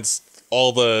far against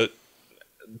all the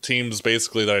teams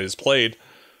basically that he's played.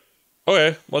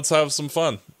 Okay, let's have some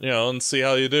fun, and see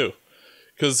how you do.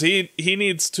 Because he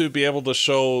needs to be able to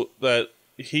show that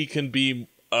he can be,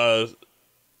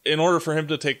 in order for him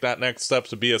to take that next step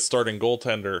to be a starting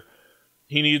goaltender,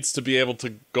 he needs to be able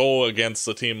to go against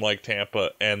a team like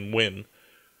Tampa and win.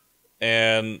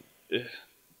 And,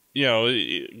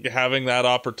 having that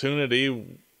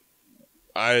opportunity,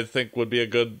 I think, would be a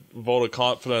good vote of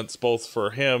confidence both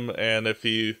for him, and if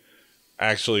he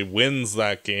actually wins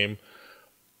that game,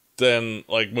 then,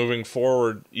 like, moving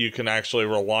forward, you can actually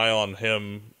rely on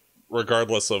him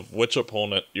regardless of which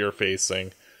opponent you're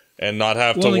facing, and not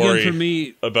have to worry for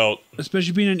me, about...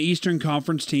 Especially being an Eastern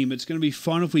Conference team, it's going to be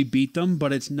fun if we beat them,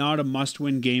 but it's not a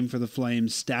must-win game for the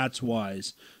Flames,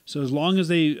 stats-wise. So as long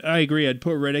as I agree, I'd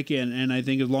put Riddick in, and I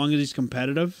think as long as he's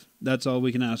competitive, that's all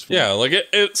we can ask for. Yeah, like,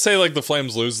 say, like, the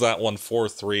Flames lose that one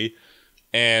 4-3,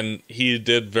 and he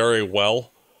did very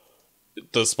well,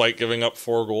 despite giving up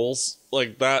 4 goals,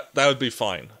 like, that would be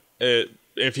fine.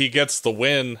 If he gets the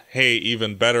win, hey,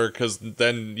 even better, because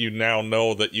then you now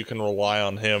know that you can rely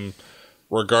on him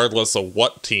regardless of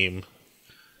what team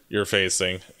you're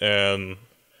facing, and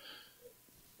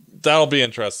that'll be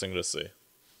interesting to see.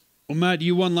 Well, Matt,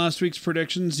 you won last week's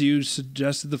predictions. You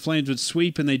suggested the Flames would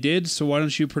sweep, and they did, so why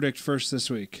don't you predict first this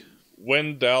week?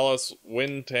 Win Dallas,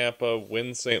 win Tampa,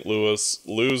 win St. Louis,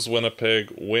 lose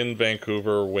Winnipeg, win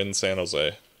Vancouver, win San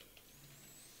Jose.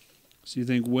 So you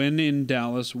think win in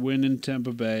Dallas, win in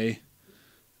Tampa Bay,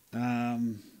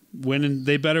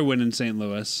 they better win in St.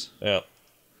 Louis. Yeah.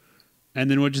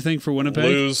 And then what'd you think for Winnipeg?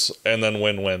 Lose and then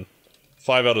win.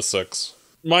 5 out of 6.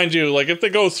 Mind you, like, if they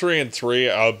go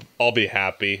 3-3, I'll be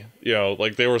happy.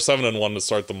 Like, they were 7-1 to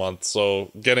start the month,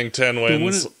 so getting 10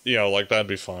 wins, like, that'd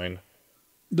be fine.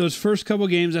 Those first couple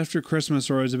games after Christmas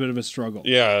are always a bit of a struggle.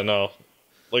 Yeah, I know.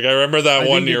 Like, I remember that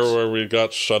one year where we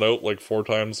got shut out like 4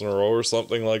 times in a row or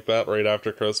something like that right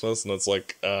after Christmas, and it's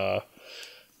like,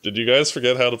 did you guys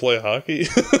forget how to play hockey?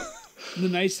 The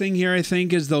nice thing here, I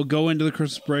think, is they'll go into the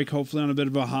Christmas break hopefully on a bit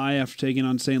of a high after taking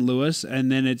on St. Louis,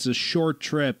 and then it's a short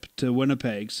trip to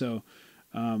Winnipeg, so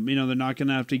they're not going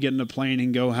to have to get in a plane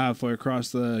and go halfway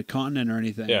across the continent or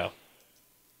anything. Yeah.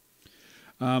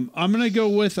 I'm going to go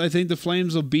with, I think the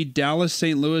Flames will beat Dallas,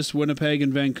 St. Louis, Winnipeg,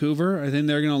 and Vancouver. I think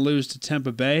they're going to lose to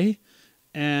Tampa Bay,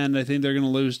 and I think they're going to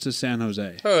lose to San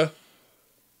Jose.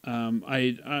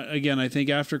 I think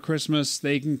after Christmas,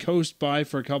 they can coast by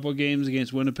for a couple of games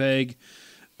against Winnipeg.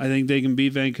 I think they can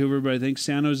beat Vancouver, but I think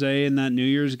San Jose in that New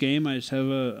Year's game, I just have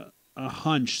a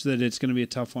hunch that it's going to be a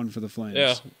tough one for the Flames.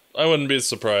 Yeah, I wouldn't be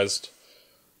surprised.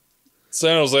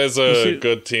 San Jose's a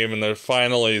good team, and they're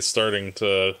finally starting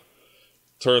to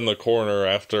turn the corner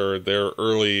after their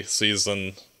early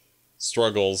season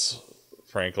struggles,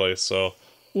 frankly. So,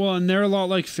 well, and they're a lot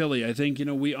like Philly. I think,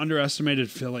 we underestimated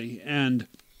Philly, and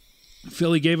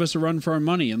Philly gave us a run for our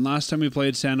money. And last time we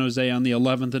played San Jose on the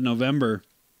 11th of November,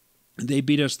 they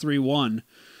beat us 3-1.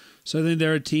 So I think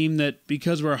they're a team that,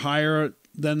 because we're higher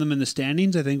than them in the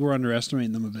standings, I think we're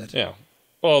underestimating them a bit. Yeah.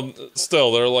 Well,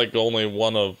 still, they're like only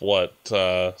one of 12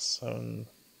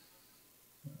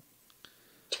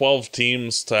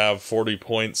 teams to have 40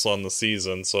 points on the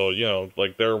season. So,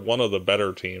 like, they're one of the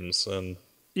better teams. And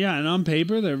yeah, and on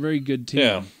paper, they're a very good team.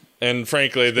 Yeah. And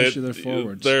frankly,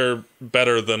 they're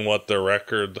better than what their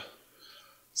record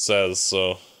says.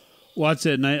 So, well, that's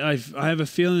it. And I have a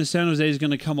feeling that San Jose is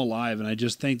going to come alive, and I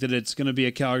just think that it's going to be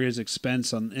at Calgary's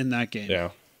expense in that game. Yeah.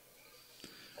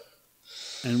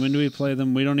 And when do we play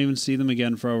them? We don't even see them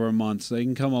again for over a month. So they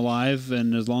can come alive,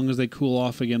 and as long as they cool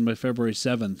off again by February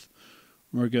 7th,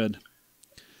 we're good.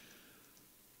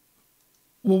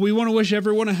 Well, we want to wish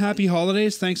everyone a happy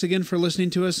holidays. Thanks again for listening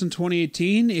to us in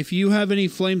 2018. If you have any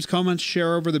Flames comments to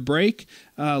share over the break,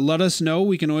 let us know.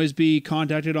 We can always be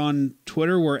contacted on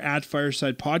Twitter. We're at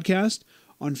Fireside Podcast.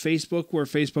 On Facebook, we're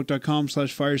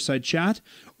facebook.com/firesidechat.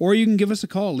 Or you can give us a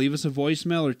call. Leave us a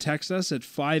voicemail or text us at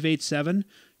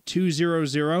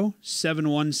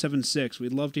 587-200-7176.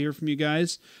 We'd love to hear from you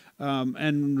guys.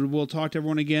 And we'll talk to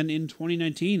everyone again in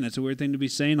 2019. That's a weird thing to be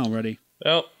saying already.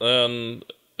 Yep, and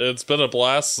it's been a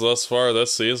blast thus far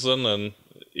this season, and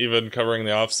even covering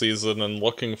the off season, and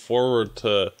looking forward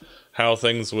to how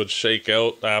things would shake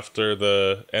out after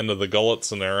the end of the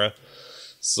Gulletson era.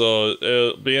 So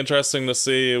it'll be interesting to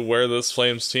see where this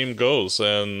Flames team goes,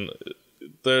 and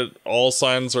all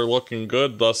signs are looking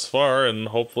good thus far, and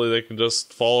hopefully they can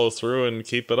just follow through and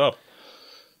keep it up.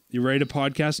 You ready to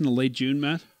podcast in the late June,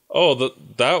 Matt? Oh,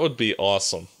 that would be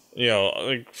awesome.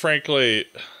 Frankly,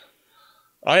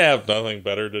 I have nothing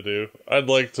better to do. I'd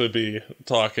like to be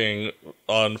talking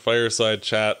on Fireside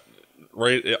Chat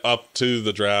right up to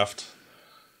the draft.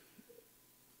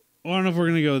 Well, I don't know if we're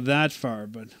going to go that far,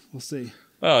 but we'll see.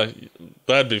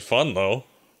 That'd be fun, though.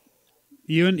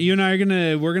 You and I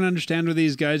we're gonna understand what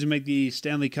these guys who make the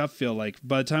Stanley Cup feel like.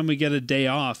 By the time we get a day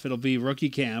off, it'll be rookie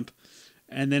camp,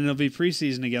 and then it'll be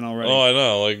preseason again already. Oh, I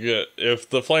know. If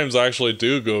the Flames actually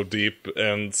do go deep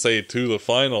and say to the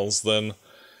finals, then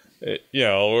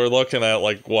we're looking at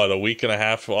a week and a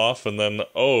half off, and then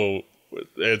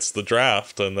it's the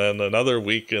draft, and then another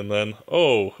week, and then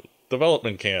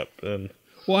development camp, and.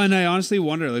 Well, and I honestly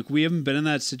wonder, we haven't been in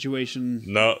that situation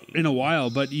in a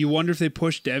while, but you wonder if they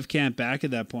push dev camp back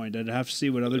at that point. I'd have to see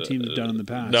what other teams have done in the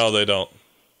past. No, they don't.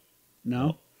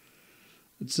 No?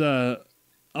 It's a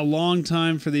long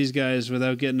time for these guys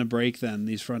without getting a break then,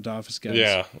 these front office guys.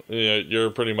 Yeah, you're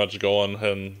pretty much going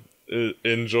and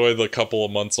enjoy the couple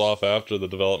of months off after the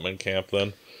development camp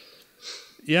then.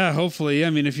 Yeah, hopefully.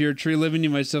 I mean, if you're tree living, you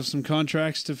might still have some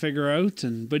contracts to figure out,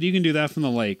 but you can do that from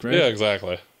the lake, right? Yeah,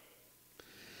 exactly.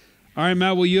 All right,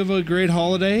 Matt, well, you have a great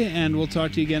holiday, and we'll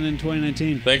talk to you again in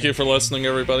 2019. Thank you for listening,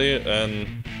 everybody,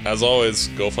 and as always,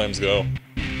 go Flames go.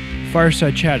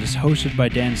 Fireside Chat is hosted by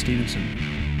Dan Stevenson,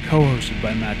 co-hosted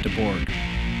by Matt DeBorg.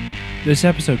 This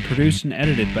episode produced and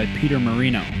edited by Peter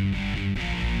Marino.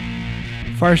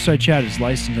 Fireside Chat is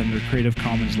licensed under Creative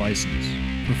Commons license.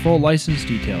 For full license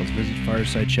details, visit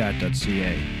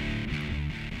firesidechat.ca.